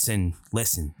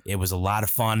 Listen. It was a lot of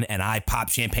fun, and I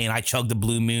popped champagne. I chugged the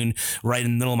Blue Moon right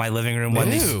in the middle of my living room.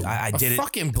 Ew, I did a it.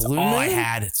 fucking It's Blue all I Moon?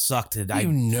 had. It sucked. you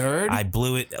nerd. I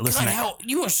blew it. Listen, God, hell,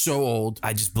 you are so old.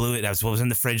 I just blew it. That was what was in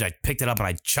the fridge. I picked it up and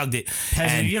I chugged it.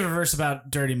 Peasant, And you have a verse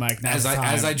about Dirty Mike now. As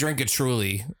I drink a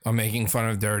Truly, I'm making fun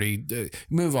of Dirty.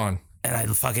 Move on. and I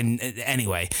fucking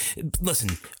anyway. Listen,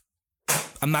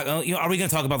 I'm not. Are we going to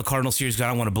talk about the Cardinals series? Because I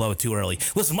don't want to blow it too early.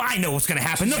 Listen, I know what's going to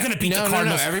happen. They're going to beat the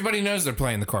Cardinals. No. Everybody knows they're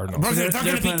playing the Cardinals. They're They're going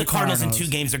to beat playing the the Cardinals in Cardinals.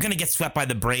 2 games. They're going to get swept by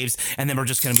the Braves, and then we're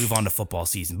just going to move on to football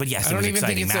season. But yes, I it was don't even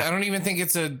think exciting. it's. I don't even think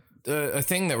it's a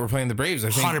thing that we're playing the Braves. I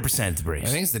think 100% the Braves.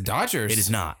 I think it's the Dodgers. It is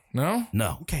not. No.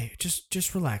 No. Okay,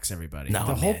 just relax, everybody. No,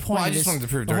 the whole man. point. Well, I of just this, wanted to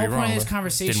prove the whole Dirty point wrong, of this but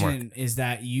conversation is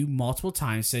that you multiple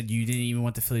times said you didn't even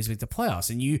want the Phillies to make the playoffs,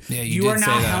 and you you are did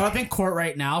now say that. held up in court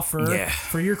right now for Yeah.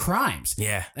 your crimes.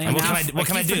 Yeah. And And what now-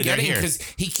 can I do? They're Forgetting here. because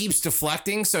he keeps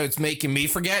deflecting, so it's making me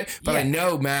forget. But Yeah. I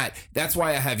know, Matt. That's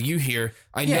why I have you here.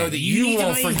 I Yeah, know that you need you to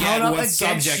won't be held forget up what against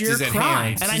subject your is at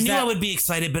crimes. hand. And I Is knew that- I would be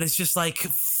excited, but it's just like,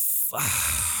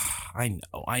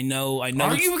 I know. Are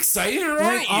it's- you excited or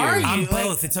Like, are aren't you? I'm you? Like-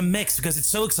 both. It's a mix because it's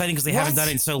so exciting because they haven't done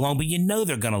it in so long, but you know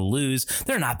they're gonna lose.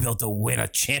 They're not built to win a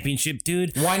championship,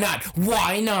 dude. Why not?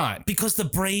 Why not? Because the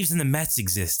Braves and the Mets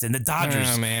exist and the Dodgers.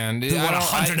 Oh, man. who won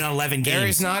 111 There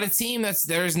games. is not a team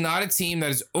there is not a team that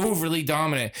is overly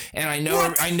dominant. And I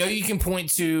know you can point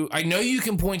to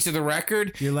the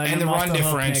record You're letting and the them off run the hook,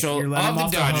 differential Nick. You're letting of them the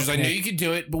off the Dodgers. hook, I know Nick. you can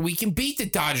do it, but we can beat the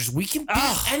Dodgers. We can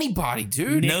beat anybody,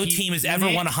 dude. No Nick, team has ever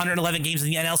Nick- won 111 games in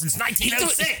the NL since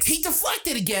 1906. He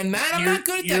deflected again, man. I'm You're- not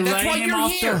good at you're that. That's why letting him you're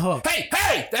off the here. hook.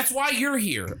 Hey, that's why you're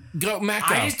here. Go, Matt.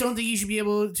 Go. I just don't think you should be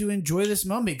able to enjoy this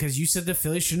moment because you said the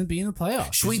Phillies shouldn't be in the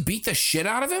playoffs. Should we beat the shit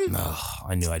out of him? Oh,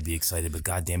 I knew I'd be excited, but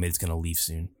goddamn it, it's gonna leave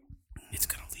soon. It's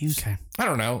gonna leave soon. Okay. I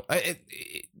don't know.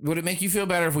 Would it make you feel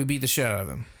better if we beat the shit out of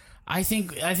him? I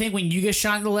think when you get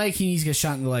shot in the leg, he needs to get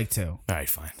shot in the leg too. All right,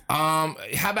 fine.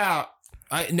 How about?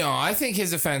 I think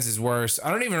his offense is worse.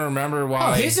 I don't even remember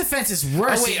why. Oh, his offense is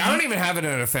worse. Oh wait, I don't even have it in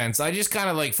an offense. I just kind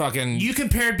of like fucking. You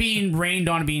compared being rained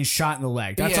on to being shot in the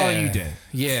leg. That's all you did.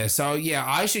 Yeah. So yeah,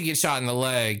 I should get shot in the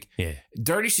leg. Yeah.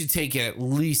 Dirty should take it at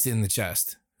least in the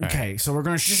chest, Okay, so we're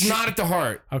gonna just not at the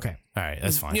heart. Okay. All right,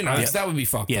 that's fine. You know, yeah, that would be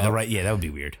fucked yeah, up. the right. Yeah, that would be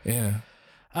weird. Yeah.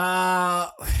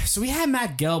 So we had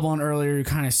Matt Gelb on earlier who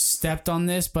kind of stepped on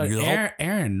this, but Yep.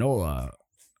 Aaron Nola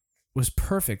was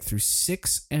perfect through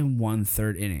 6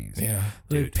 1/3 innings. Yeah.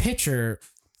 The pitcher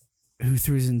who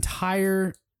threw his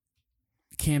entire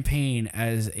campaign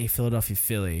as a Philadelphia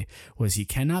Philly was he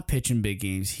cannot pitch in big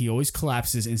games. He always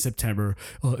collapses in September.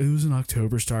 Oh, it was an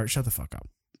October start. Shut the fuck up.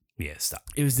 Yeah, stop.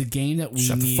 It was the game that we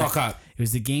Shut the needed. fuck up. It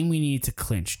was the game we needed to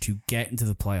clinch to get into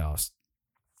the playoffs.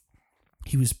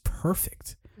 He was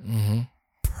perfect. Mm-hmm.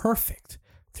 Perfect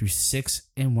through 6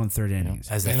 1/3 innings.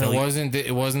 As the And Philly,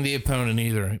 it wasn't the opponent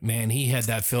either. Man, he had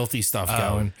that filthy stuff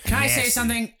going. Can I say nasty.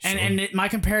 something? And my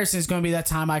comparison is going to be that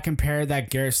time I compared that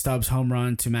Garrett Stubbs home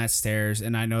run to Matt Stairs,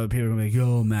 and I know that people are going to be like,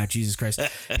 "Yo, Matt, Jesus Christ!"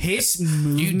 His You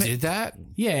movement, did that?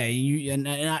 yeah. And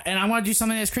I want to do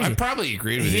something that's crazy. I probably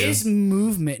agreed with His you.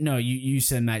 movement. No, you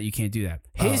said, Matt, you can't do that.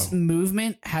 His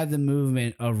movement had the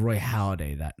movement of Roy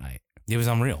Halladay that night. it was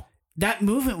unreal. That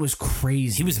movement was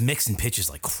crazy. He was mixing pitches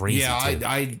like crazy. Yeah,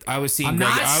 too. I was seeing I'm Greg.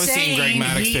 not I was saying seeing Greg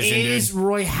Maddox he pitching, is dude.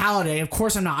 Roy Halladay. Of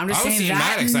course I'm not. I'm just I was saying seeing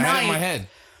that Maddox. I had it in night, my head.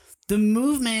 the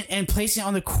movement and placing it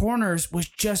on the corners was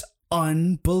just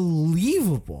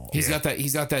unbelievable. He's got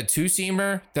that two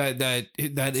seamer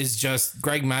that is just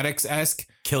Greg Maddox esque.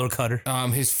 Killer cutter.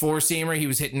 His four seamer he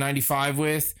was hitting 95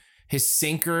 with. His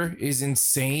sinker is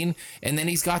insane. And then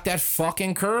he's got that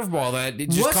fucking curveball that it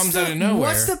just comes out of nowhere.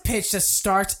 What's the pitch that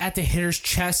starts at the hitter's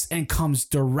chest and comes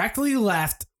directly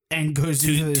left and goes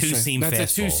into the two-seam That's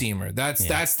fastball. a two-seamer.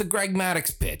 That's the Greg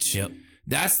Maddux pitch. Yep.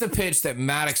 That's the pitch that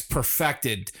Maddux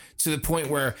perfected to the point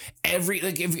where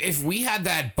if we had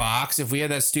that box, if we had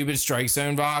that stupid strike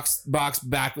zone box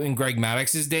back in Greg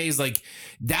Maddox's days, like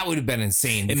that would have been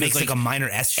insane. It makes like a minor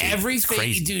S shape. Everything,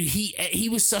 crazy. dude. He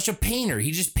was such a painter.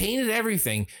 He just painted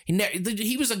everything.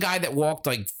 He was a guy that walked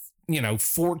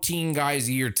 14 guys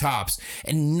a year tops.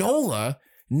 And Nola,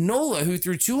 who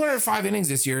threw 205 innings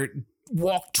this year,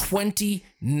 walked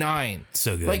 29.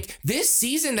 So good. Like this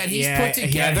season that he's put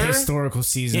He had together. a historical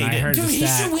season. Yeah, he I did. heard Dude, the he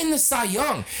stat. should win the Cy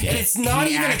Young. And it's not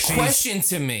He even actually a question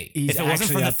to me. He's If it wasn't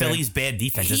actually for the up there. Phillies' bad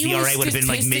defense, his He ERA was would have been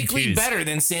like statistically mid-twos. better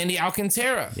than Sandy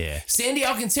Alcantara. Yeah. Sandy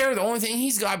Alcantara, the only thing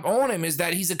he's got on him is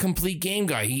that he's a complete game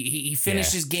guy. He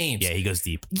finishes games. Yeah, he goes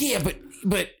deep. Yeah,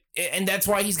 but and that's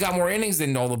why he's got more innings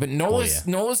than Nola. But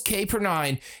Nola's K per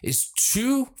 9 is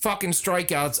 2 fucking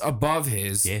strikeouts above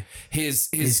his. Yeah. His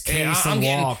K and some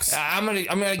walks. I'm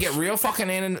gonna get real fucking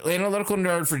analytical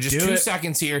nerd for just Do 2 it.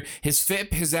 seconds here. His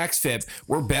FIP, his xFIP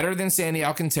were better than Sandy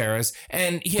Alcantara's,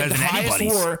 and he had Better the than highest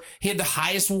anybody's. WAR. He had the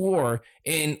highest WAR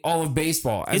in all of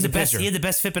baseball. He As had a the best. pitcher. He had the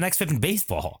best FIP and xFIP in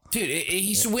baseball. Dude,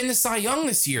 he should win the Cy Young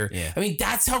this year. Yeah. I mean,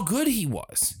 that's how good he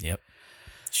was. Yep.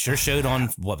 Sure showed on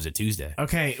what was it, Tuesday?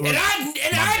 Okay. And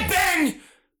I've been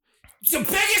the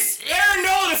biggest Aaron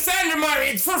Nola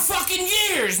defender for fucking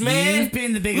years, man. You've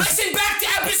been the biggest. Listen back to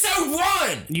episode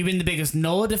 1. You've been the biggest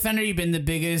Nola defender. You've been the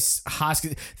biggest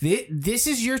Hoskins. This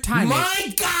is your time. Nick.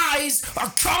 My guys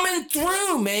are coming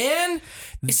through, man.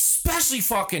 Especially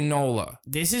fucking Nola.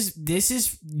 This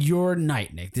is your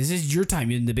night, Nick. This is your time.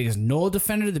 You're the biggest Nola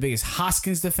defender, the biggest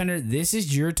Hoskins defender. This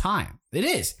is your time. It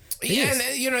is. It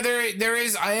is. And there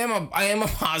is. I am a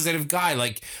positive guy.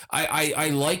 Like I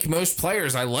like most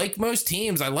players. I like most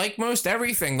teams. I like most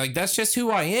everything. Like that's just who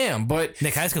I am. But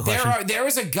Nick, can I ask a question? there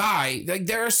is a guy. Like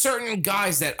there are certain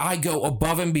guys that I go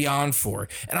above and beyond for,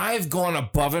 and I have gone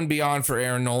above and beyond for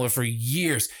Aaron Nola for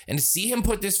years. And to see him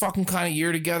put this fucking kind of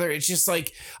year together, it's just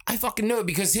like I fucking know it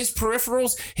because his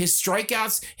peripherals, his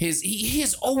strikeouts, he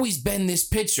has always been this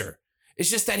pitcher. It's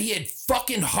just that he had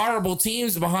fucking horrible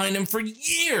teams behind him for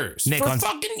years. Nick, for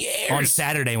fucking years. On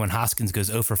Saturday, when Hoskins goes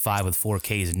 0 for 5 with 4 Ks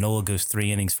and Nola goes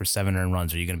 3 innings for 7 earned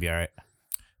runs, are you going to be all right?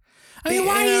 I mean,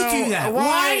 why do you do that?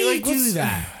 Why do you Like, do what's-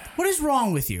 that? What is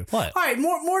wrong with you? What? All right,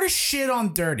 more to shit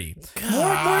on Dirty.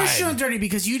 More to shit on Dirty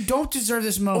because you don't deserve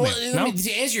this moment. Well, let me,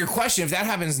 to answer your question, if that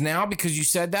happens now because you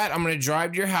said that, I'm going to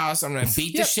drive to your house, I'm going to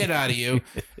beat the shit out of you,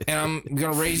 and I'm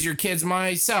going to raise your kids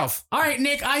myself. All right,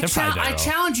 Nick, I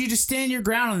challenge you to stand your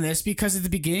ground on this because at the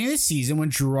beginning of the season, when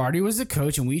Girardi was the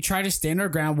coach and we tried to stand our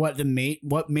ground, what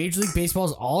Major League Baseball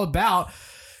is all about,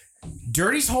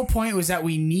 Dirty's whole point was that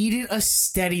we needed a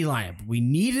steady lineup. We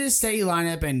needed a steady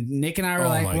lineup, and Nick and I were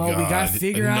like, well, we got to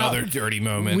figure out. Another Dirty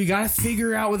moment. We got to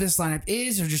figure out what this lineup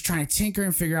is. They're just trying to tinker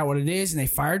and figure out what it is. And they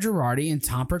fired Girardi, and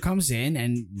Tomper comes in,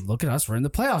 and look at us. We're in the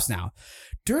playoffs now.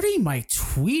 Dirty Mike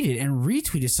tweeted and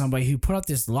retweeted somebody who put out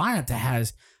this lineup that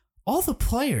has all the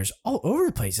players all over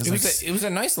the place. It was a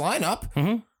nice lineup.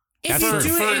 Mm-hmm. If you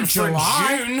do it in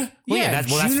July, June. Well, yeah,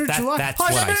 June or July. that's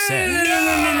what I said.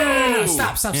 No.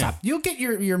 Stop. You'll get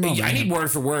your moment. I need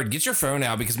word for word. Get your phone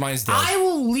out because mine's dead. I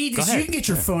will lead this. ahead. You can get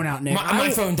your phone out, Nick.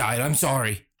 My phone died. I'm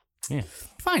sorry.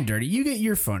 Fine, Dirty. You get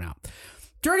your phone out.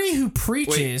 Dirty, who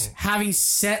preaches having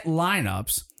set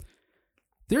lineups.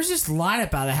 There's this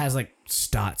lineup out that has like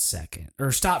Stott second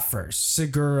or Stott first,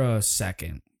 Segura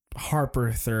second,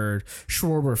 Harper third,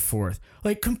 Schwarber fourth.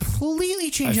 Like completely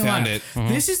changing I found lineup. it.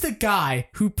 This is the guy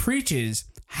who preaches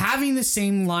having the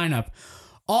same lineup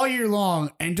all year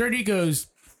long, and Dirty goes,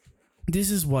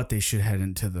 "This is what they should head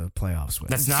into the playoffs with."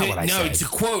 That's not what I no, said. to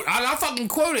quote, I'll fucking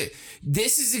quote it.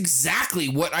 This is exactly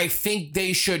what I think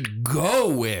they should go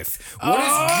with. What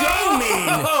does go mean?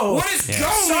 What does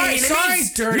go mean? It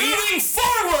means Dirty. moving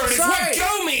forward is what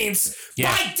go means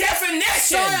by definition.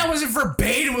 Sorry, I wasn't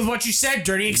verbatim with what you said,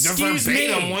 Dirty. Excuse the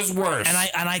verbatim me. was worse.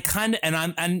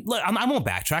 And look, I won't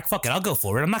backtrack. Fuck it, I'll go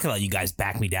forward. I'm not gonna let you guys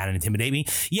back me down and intimidate me.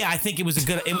 Yeah, I think it was a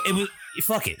good. It was.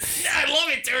 Fuck it. I love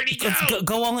it, Dirty.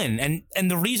 Go all in.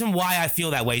 And the reason why I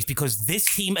feel that way is because this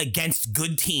team against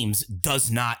good teams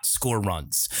does not score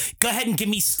runs. Go ahead and give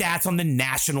me stats on the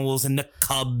Nationals and the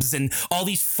Cubs and all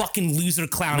these fucking loser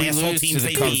clown We asshole lose to teams the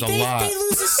they Cubs beat. a lot. They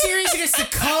lose a series against the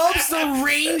Cubs, the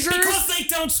Rangers. Because they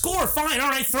don't score. Fine, all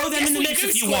right, throw them Yes, in the we mix do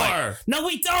if you score. want. No,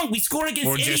 we don't. We score against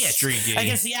We're just idiots. streaky.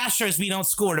 Against the Astros, we don't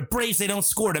score. The Braves, they don't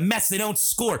score. The Mets, they don't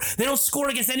score. They don't score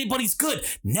against anybody's good.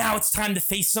 Now it's time to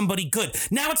face somebody good.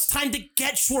 Now it's time to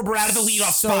get Schwarber out of the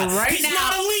leadoff spot. He's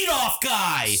not a leadoff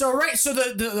guy. So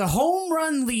the home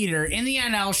run leader in the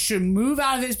NL should move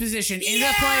out of his position in the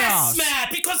playoffs. Yes,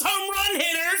 Matt, because home run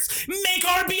hitters make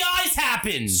RBIs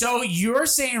happen. So you're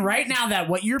saying right now that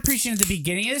what you're preaching at the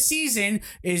beginning of the season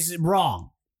is wrong.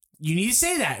 You need to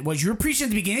say that. What you're preaching at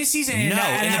the beginning of the season, No, and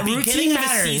that in the routine beginning of the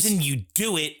matters. season, you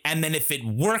do it, and then if it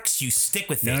works, you stick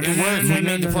with it. No, It worked. We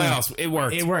made the playoffs. It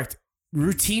worked. It worked.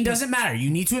 Routine doesn't matter. You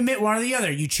need to admit one or the other.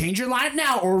 You change your lineup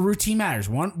now, or routine matters.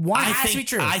 One has to be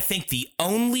true. I think the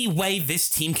only way this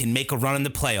team can make a run in the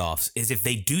playoffs is if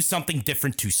they do something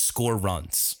different to score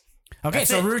runs. Okay,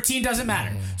 That's so it. routine doesn't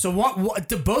matter. So what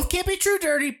both can't be true,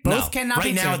 Dirty. Both cannot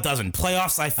be right true. now it doesn't.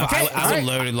 Playoffs, I Okay, It's would a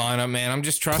loaded lineup, man. I'm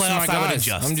just trusting Playoffs, my I would guys.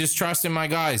 adjust. I'm just trusting my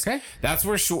guys. Okay. That's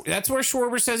where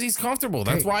Schwarber says he's comfortable.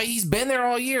 That's why he's been there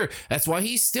all year. That's why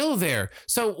he's still there.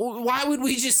 So why would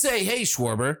we just say, "Hey,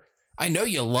 Schwarber, I know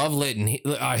you love hitting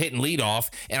leadoff,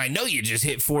 and I know you just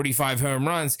hit 45 home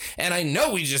runs, and I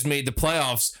know we just made the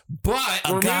playoffs, but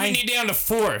we're moving you down to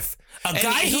fourth." A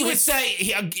guy he who would is- say,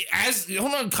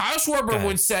 Kyle Schwarber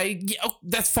would say, yeah, oh,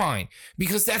 that's fine,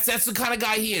 because that's the kind of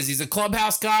guy he is. He's a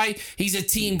clubhouse guy. He's a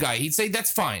team guy. He'd say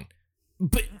that's fine,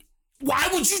 but why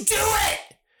would you do it?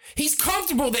 He's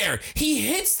comfortable there. He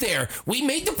hits there. We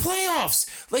made the playoffs.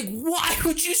 Like, why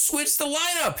would you switch the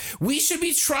lineup? We should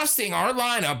be trusting our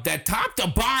lineup that top to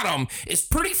bottom is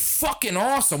pretty fucking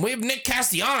awesome. We have Nick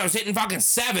Castellanos hitting fucking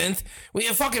 7th. We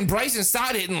have fucking Bryson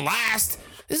Stott hitting last.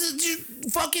 This is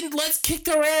just fucking, let's kick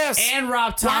their ass. And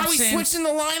Rob Thompson. Why are we switching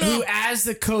the lineup? Who, as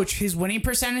the coach, his winning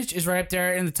percentage is right up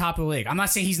there in the top of the league. I'm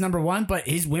not saying he's number one, but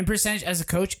his win percentage as a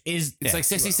coach is It's like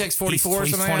 66, 44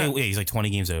 he's or something 20, like that. yeah, he's like 20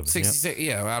 games over. 66,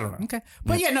 yeah, I don't know. okay.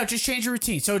 But yeah, no, just change your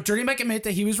routine. So Dirty Mike admit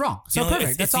that he was wrong. So You know, perfect.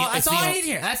 it's That's all. the- That's it's all the- I need to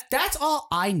hear. That's all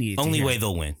I need. Only way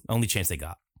they'll win. Only chance they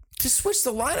got. To switch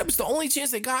the lineup is the only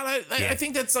chance they got. I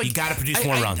think that's like You gotta produce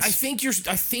more runs. I think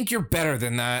you're better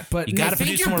than that. But You gotta I think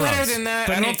produce you're more better runs. than that.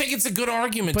 But I don't Nick- think it's a good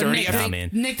argument, but Dirty. Nick- I Nah, think, man.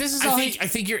 Nick, this is all. I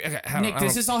think you're. Nick,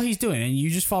 this is all he's doing, and you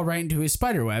just fall right into his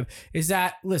spider web. Is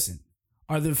that listen?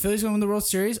 Are the Phillies going to win the World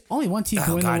Series? Only one team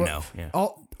can Oh, win God, the no. World. Yeah.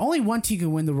 Only one team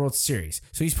can win the World Series.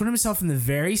 So he's putting himself in the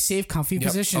very safe, comfy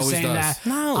position, always saying does. that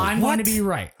No, I'm what? going to be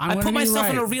right. I put myself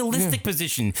in a real realistic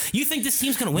position. You think this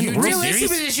team's going to win the You World realistic Series?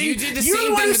 position. You did the You're same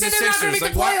the one thing who with said the they're not going to Sixers.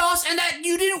 make the Like, what? playoffs, and that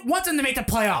you didn't want them to make the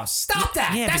playoffs. Stop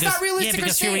that. That's not realistic. Yeah,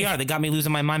 because or here we safe. are. They got me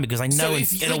losing my mind because I know in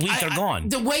a week they're gone.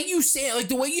 The way you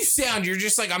sound, you're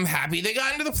just like, I'm happy they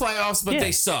got into the playoffs, but Yeah.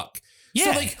 they suck. Yeah,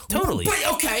 so like, totally. But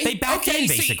okay, They backed okay, in,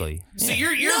 so- basically. So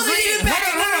Yeah. you're No, they agreeing- didn't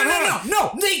back in. hold on.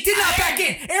 No, they did not back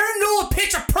in. Aaron Nola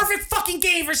pitched a perfect fucking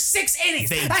game for 6 innings.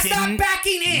 They That's not didn't-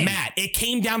 backing in. Matt, it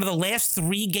came down to the last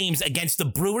 3 games against the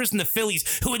Brewers and the Phillies,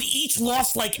 who had each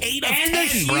lost like 8 of And 10,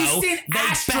 the bro. Houston They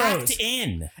Astros. backed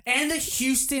in. And the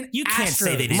Houston You can't Astros.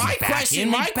 say they didn't My back question,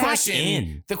 in. They backed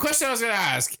in. the question I was going to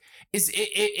ask is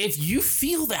if you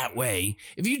feel that way,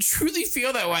 if you truly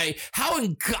feel that way, how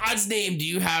in God's name do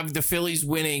you have the Phillies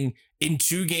winning in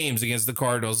 2 games against the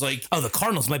Cardinals? Like, Oh, the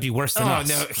Cardinals might be worse than oh us.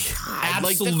 no, God,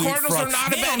 like Absolute the Cardinals fraud. are not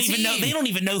a They bad don't even know. team. They don't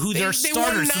even know who They their won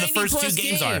starters for the first 90+ 2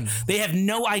 games are. games. They have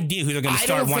no idea who they're going to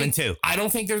start 1 and 2. I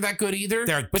don't think they're that good either.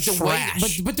 They're but the trash. way,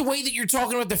 but the way that you're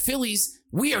talking about the Phillies,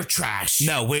 we are trash.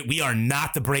 No, we are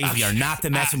not the Braves. We are not the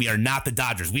Mets, and we are not the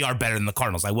Dodgers. We are better than the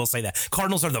Cardinals. I will say that.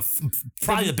 Cardinals are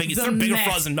probably the biggest. They're bigger Mets-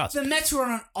 frauds than us. The Mets are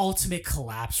on an ultimate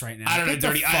collapse right now. I don't know, Get the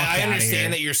Dirty. fuck I outta understand here.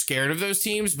 that you're scared of those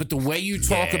teams, but the way you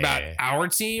talk Yeah. about our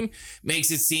team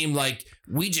makes it seem like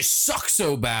we just suck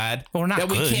so bad Well, we're not that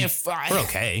we good. can't fight. We're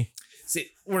okay. See,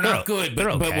 we're not good, but,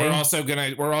 they're but okay.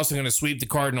 we're also gonna sweep the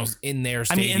Cardinals in their I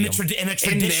stadium. mean, in a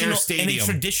traditional stadium.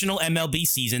 MLB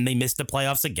season, they missed the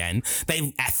playoffs again.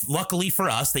 They luckily for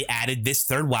us, they added this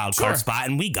 3rd wild card Sure. spot,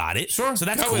 and we got it. Sure, so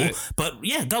that's go with cool. it. But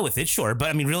yeah, go with it, sure. But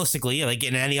I mean, realistically, like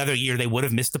in any other year, they would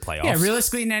have missed the playoffs. Yeah,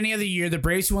 realistically, in any other year, the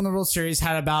Braves who won the World Series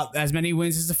had about as many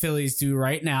wins as the Phillies do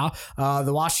right now.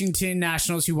 The Washington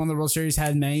Nationals who won the World Series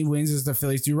had many wins as the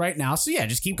Phillies do right now. So yeah,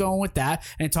 just keep going with that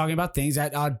and talking about things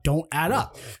that don't add up.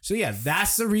 So yeah,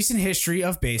 that's the recent history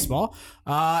of baseball.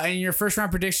 And your first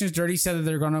round predictions, Dirty said that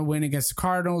they're going to win against the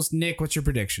Cardinals. Nick, what's your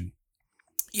prediction?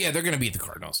 Yeah, they're gonna beat the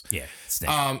Cardinals. Yeah. It's 2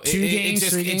 games,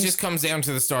 3 it games? just comes down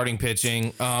to the starting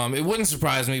pitching. It wouldn't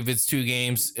surprise me if it's 2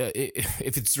 games.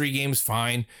 If it's 3 games,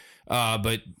 fine.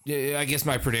 But I guess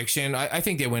my prediction, I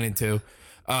think they win in 2.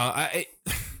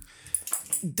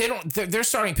 they don't. Their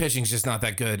starting pitching's just not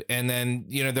that good, and then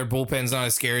their bullpen's not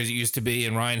as scary as it used to be.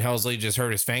 And Ryan Helsley just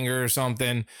hurt his finger or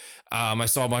something. I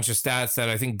saw a bunch of stats that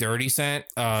I think Dirty sent.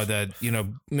 That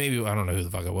maybe I don't know who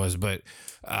the fuck it was, but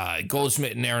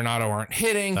Goldschmidt and Arenado aren't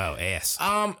hitting. Oh, ass.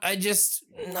 I just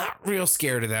not real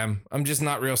scared of them. I'm just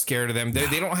not real scared of them.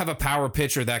 They don't have a power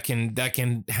pitcher that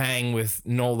can hang with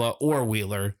Nola or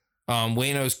Wheeler.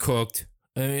 Waino's cooked.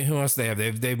 I mean, who else do they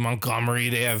have? They have Montgomery.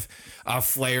 They have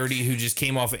Flaherty, who just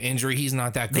came off an injury. He's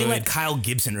not that good. They let Kyle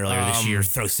Gibson earlier this year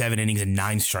throw 7 innings and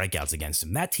 9 strikeouts against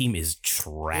him. That team is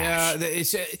trash.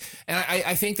 Yeah, and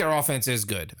I think their offense is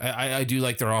good. I do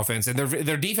like their offense, and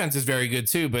their defense is very good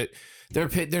too. But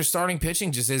their starting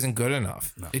pitching just isn't good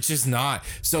enough. No. It's just not.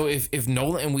 So if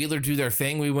Nola and Wheeler do their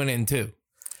thing, we win in 2.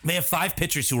 They have 5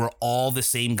 pitchers who are all the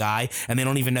same guy, and they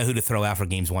don't even know who to throw out for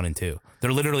games 1 and 2.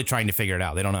 They're literally trying to figure it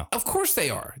out. They don't know. Of course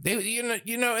they are. They,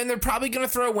 and they're probably going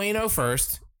to throw Waino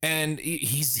first, and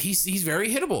he's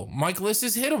very hittable. Michaelis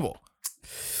is hittable.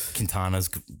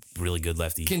 Quintana's really good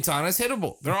lefty. Quintana's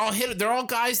hittable. They're all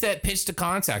guys that pitch to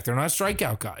contact. They're not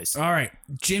strikeout guys. All right,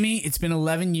 Jimmy. It's been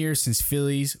 11 years since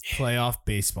Phillies playoff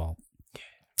baseball.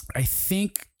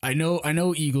 I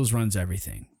know Eagles runs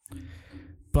everything,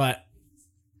 but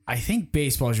I think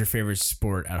baseball is your favorite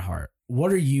sport at heart.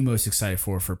 What are you most excited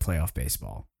for playoff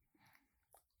baseball?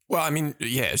 Well, I mean,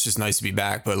 yeah, it's just nice to be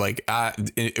back. But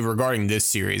regarding this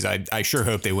series, I sure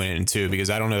hope they win it in 2 because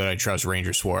I don't know that I trust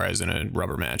Ranger Suarez in a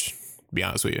rubber match. To be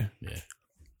honest with you. Yeah,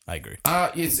 I agree.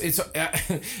 It's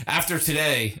after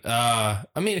today. I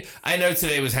mean, I know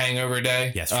today was hangover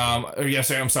day.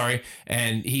 Yesterday. I'm sorry,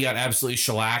 and he got absolutely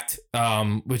shellacked.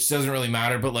 Which doesn't really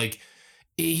matter, but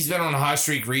he's been on a hot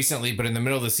streak recently, but in the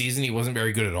middle of the season, he wasn't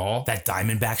very good at all. That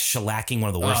Diamondback shellacking, one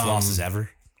of the worst losses ever.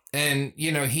 And,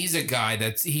 he's a guy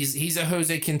he's a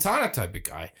Jose Quintana type of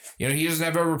guy. He doesn't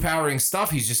have overpowering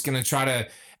stuff. He's just going to try to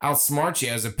outsmart you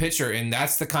as a pitcher. And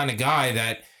that's the kind of guy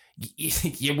that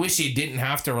you wish you didn't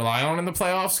have to rely on in the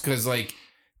playoffs. Because,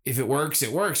 if it works,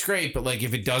 it works great. But,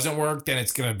 if it doesn't work, then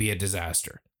it's going to be a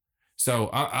disaster.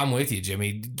 So I'm with you,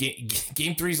 Jimmy.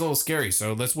 Game 3 is a little scary,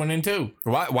 so let's win in 2.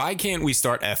 Why can't we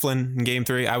start Eflin in Game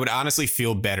 3? I would honestly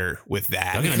feel better with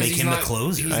that. They're going to make him the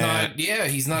closer.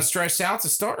 He's not stretched out to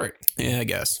start. Yeah, I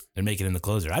guess. They're making him the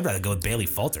closer. I'd rather go with Bailey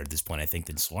Falter at this point, I think,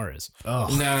 than Suarez. No,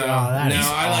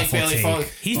 I like Bailey Falter.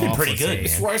 He's been pretty good,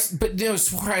 man.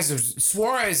 Suarez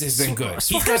has been good.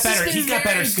 He's got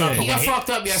better stuff. He got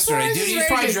fucked up yesterday, dude. He's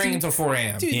probably drinking until 4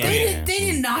 a.m. Dude, they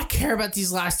did not care about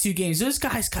these last 2 games. Those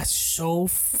guys got so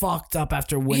fucked up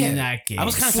after winning that game. I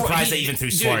was kind of surprised they even threw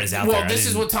Suarez out there. Well, this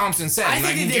is what Thompson said. I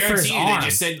think they did for his arm. They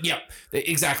just said, yep,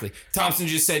 exactly. Thompson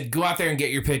just said, go out there and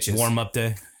get your pitches. Warm up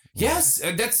day. Yes,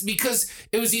 that's because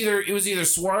it was either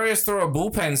Suarez throw a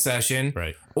bullpen session,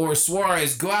 right, or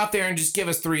Suarez go out there and just give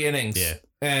us 3 innings. Yeah.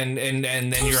 And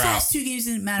then those you're out. last 2 games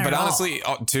didn't matter. But at honestly,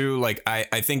 too, I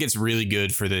think it's really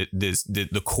good for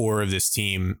the core of this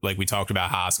team. Like we talked about,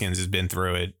 Hoskins has been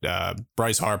through it.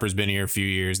 Bryce Harper's been here a few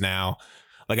years now.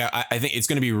 I think it's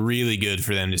going to be really good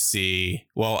for them to see.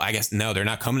 Well, I guess no, they're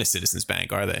not coming to Citizens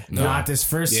Bank, are they? No. Not this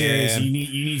first series. You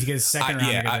need to get a second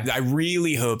round. Yeah, I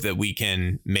really hope that we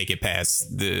can make it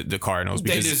past the Cardinals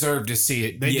because they deserve to see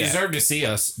it. They deserve to see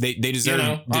us. They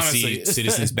deserve to see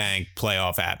Citizens Bank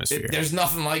playoff atmosphere. There's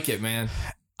nothing like it, man.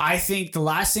 I think the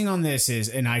last thing on this is,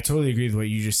 and I totally agree with what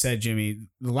you just said, Jimmy.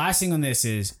 The last thing on this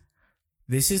is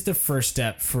the first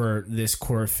step for this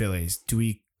core of Phillies. Do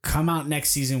we come out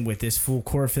next season with this full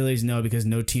core of Phillies? No, because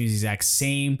no team is the exact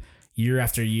same year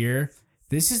after year.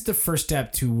 This is the first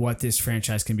step to what this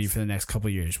franchise can be for the next couple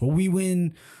of years. Will we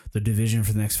win the division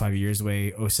for the next 5 years the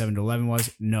way 07 to 11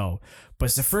 was? No. But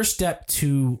it's the first step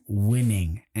to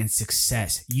winning and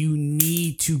success. You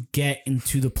need to get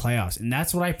into the playoffs. And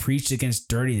that's what I preached against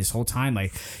Dirty this whole time.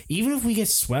 Even if we get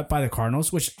swept by the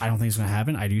Cardinals, which I don't think is going to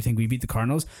happen, I do think we beat the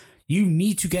Cardinals. You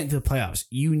need to get into the playoffs.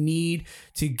 You need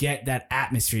to get that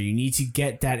atmosphere. You need to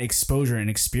get that exposure and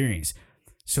experience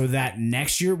so that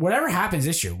next year, whatever happens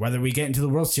this year, whether we get into the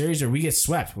World Series or we get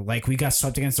swept, like we got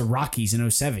swept against the Rockies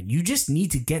in 07, you just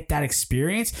need to get that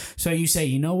experience. So you say,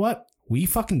 you know what? We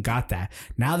fucking got that.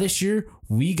 Now this year,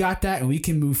 we got that and we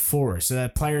can move forward. So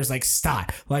that players like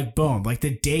Stott, like Bohm, like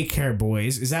the daycare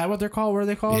boys. Is that what they're called? What are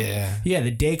they called? Yeah. Yeah,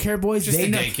 the daycare boys. Just they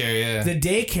the know, daycare, yeah. The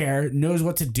daycare knows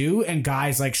what to do. And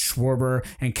guys like Schwarber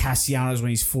and Castellanos when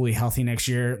he's fully healthy next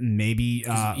year, maybe...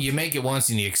 you make it once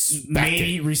and you expect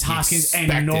maybe it. Rhys Hoskins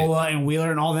and Nola and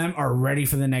Wheeler and all them are ready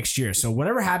for the next year. So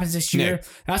whatever happens this year,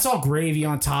 that's all gravy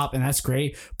on top and that's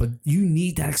great. But you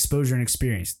need that exposure and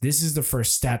experience. This is the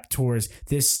first step towards towards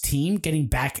this team getting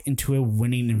back into a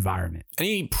winning environment.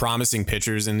 Any promising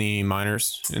pitchers in the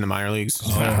minors, in the minor leagues?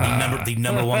 The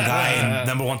number one guy and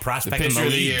number one prospect in the Pitcher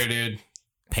of the league. year, dude.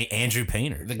 Andrew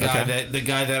Painter. The guy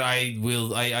that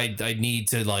I need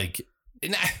to like.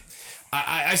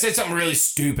 I said something really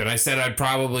stupid. I said I'd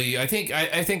probably. I think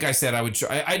I said I would.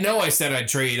 I know I said I'd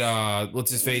trade.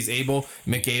 What's his face?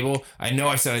 Mick Abel. I know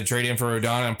I said I'd trade him for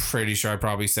Rodon. I'm pretty sure I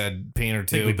probably said Painter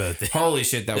too. we both did. Holy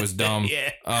shit, that was dumb.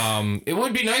 Yeah. It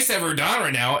would be nice to have Rodon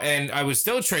right now, and I was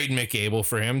still trading Mick Abel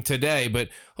for him today. But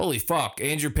holy fuck,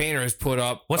 Andrew Painter has put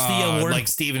up What's the award? like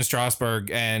Steven Strasburg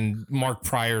and Mark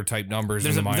Pryor type numbers.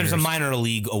 There's in the minors. there's a minor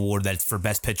league award that's for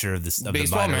best pitcher of the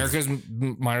Baseball minors. America's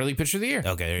minor league pitcher of the year.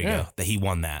 Okay, there you Yeah. go. That he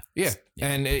won that. Yeah,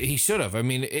 and he should have. I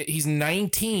mean, he's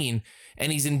 19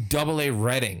 and he's in Double-A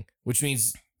Reading, which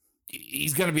means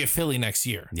he's going to be a Philly next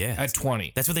year. Yeah. At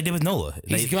 20. That's what they did with Nola.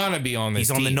 He's going to be on this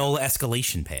He's on the team. Nola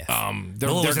escalation path. They're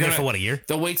Nola was in there gonna- for what, a year?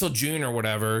 They'll wait till June or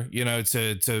whatever,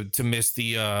 to miss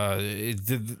the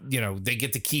they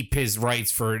get to keep his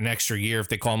rights for an extra year if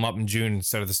they call him up in June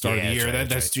instead of the start of the Yeah, year.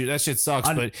 that's right, That shit sucks,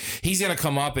 but he's going to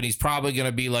come up and he's probably going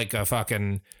to be like a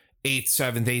fucking 8th,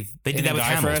 7th, 8th. They did that with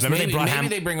guy for Hamels. us. Remember they Maybe, brought maybe Ham-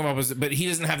 they bring him up but he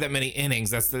doesn't have that many innings.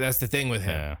 That's the thing with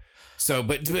him. Yeah. So,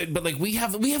 but like we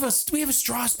have a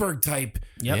Strasburg type,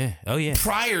 Yeah. Oh, yeah.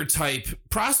 Pryor type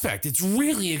prospect. It's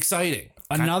really exciting.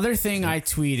 Another thing I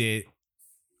tweeted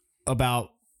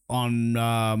about on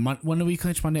when did we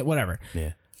clinch Monday? Whatever.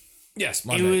 Yeah. Yes, It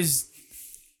Monday. was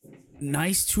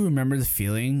nice to remember the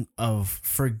feeling of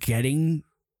forgetting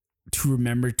to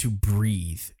remember to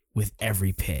breathe with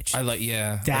every pitch. I saw you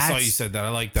That's said that. I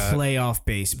like that. Playoff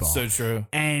baseball. So true.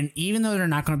 And even though they're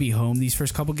not going to be home these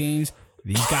first couple games,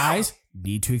 these guys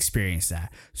need to experience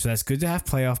that. So that's good to have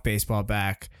playoff baseball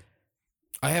back.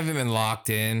 I haven't been locked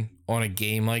in on a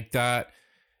game like that.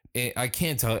 I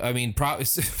can't tell. I mean, probably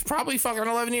fucking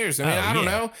 11 years. I mean, I don't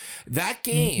know. That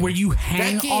game Where you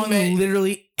hang on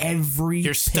literally every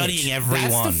You're studying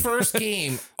everyone. That's the first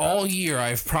game all year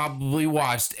I've probably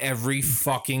watched every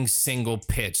fucking single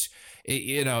pitch.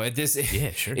 At this,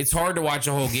 sure. It's hard to watch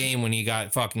a whole game when you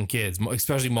got fucking kids,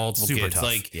 especially multiple Super kids. tough,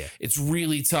 Like, yeah. it's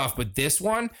really tough. But this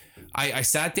one, I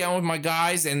sat down with my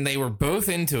guys and they were both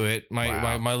into it.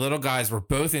 My little guys were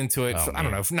both into it. I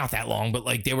don't know, for not that long, but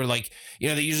like they were like,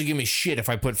 they usually give me shit if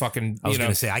I put fucking. I was going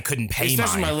to say, I couldn't pay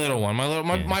especially mine. my little one.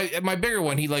 My bigger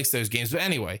one, he likes those games. But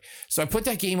anyway, so I put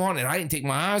that game on and I didn't take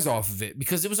my eyes off of it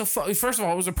because it was first of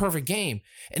all, it was a perfect game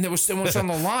and there was so much on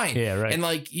the line. Yeah, right. And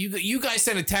like you guys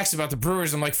sent a text about the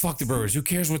Brewers. I'm like, fuck the Brewers. Who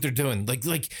cares what they're doing? Like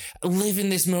live in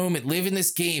this moment, live in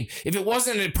this game. If it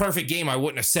wasn't a perfect game, I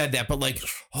wouldn't have said that. But like,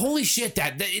 holy shit,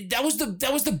 that was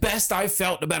the best I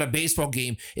felt about a baseball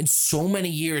game in so many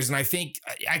years. And I think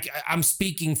I'm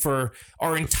speaking for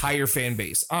our entire fan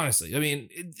base. Honestly, I mean,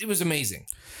 it was amazing.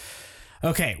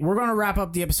 Okay, we're going to wrap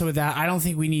up the episode with that. I don't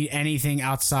think we need anything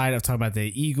outside of talking about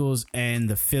the Eagles and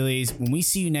the Phillies. When we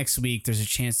see you next week, there's a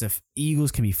chance the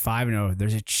Eagles can be 5-0.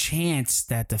 There's a chance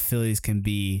that the Phillies can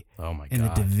be in the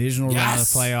divisional round of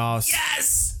the playoffs.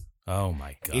 Yes. Oh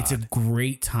my God. It's a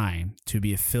great time to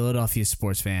be a Philadelphia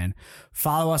sports fan.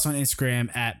 Follow us on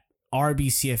Instagram at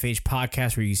RBCFH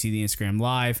Podcast, where you can see the Instagram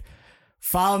live.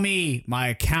 Follow me. My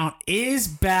account is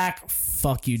back.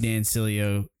 Fuck you, Dan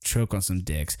Cilio. Choke on some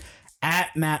dicks.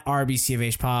 At Matt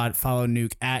RBCFH Pod. Follow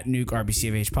Nuke at Nuke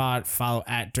RBCFH Pod. Follow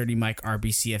at Dirty Mike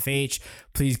RBCFH.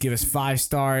 Please give us 5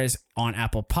 stars on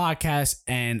Apple Podcasts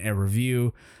and a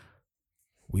review.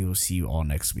 We will see you all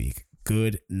next week.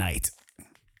 Good night.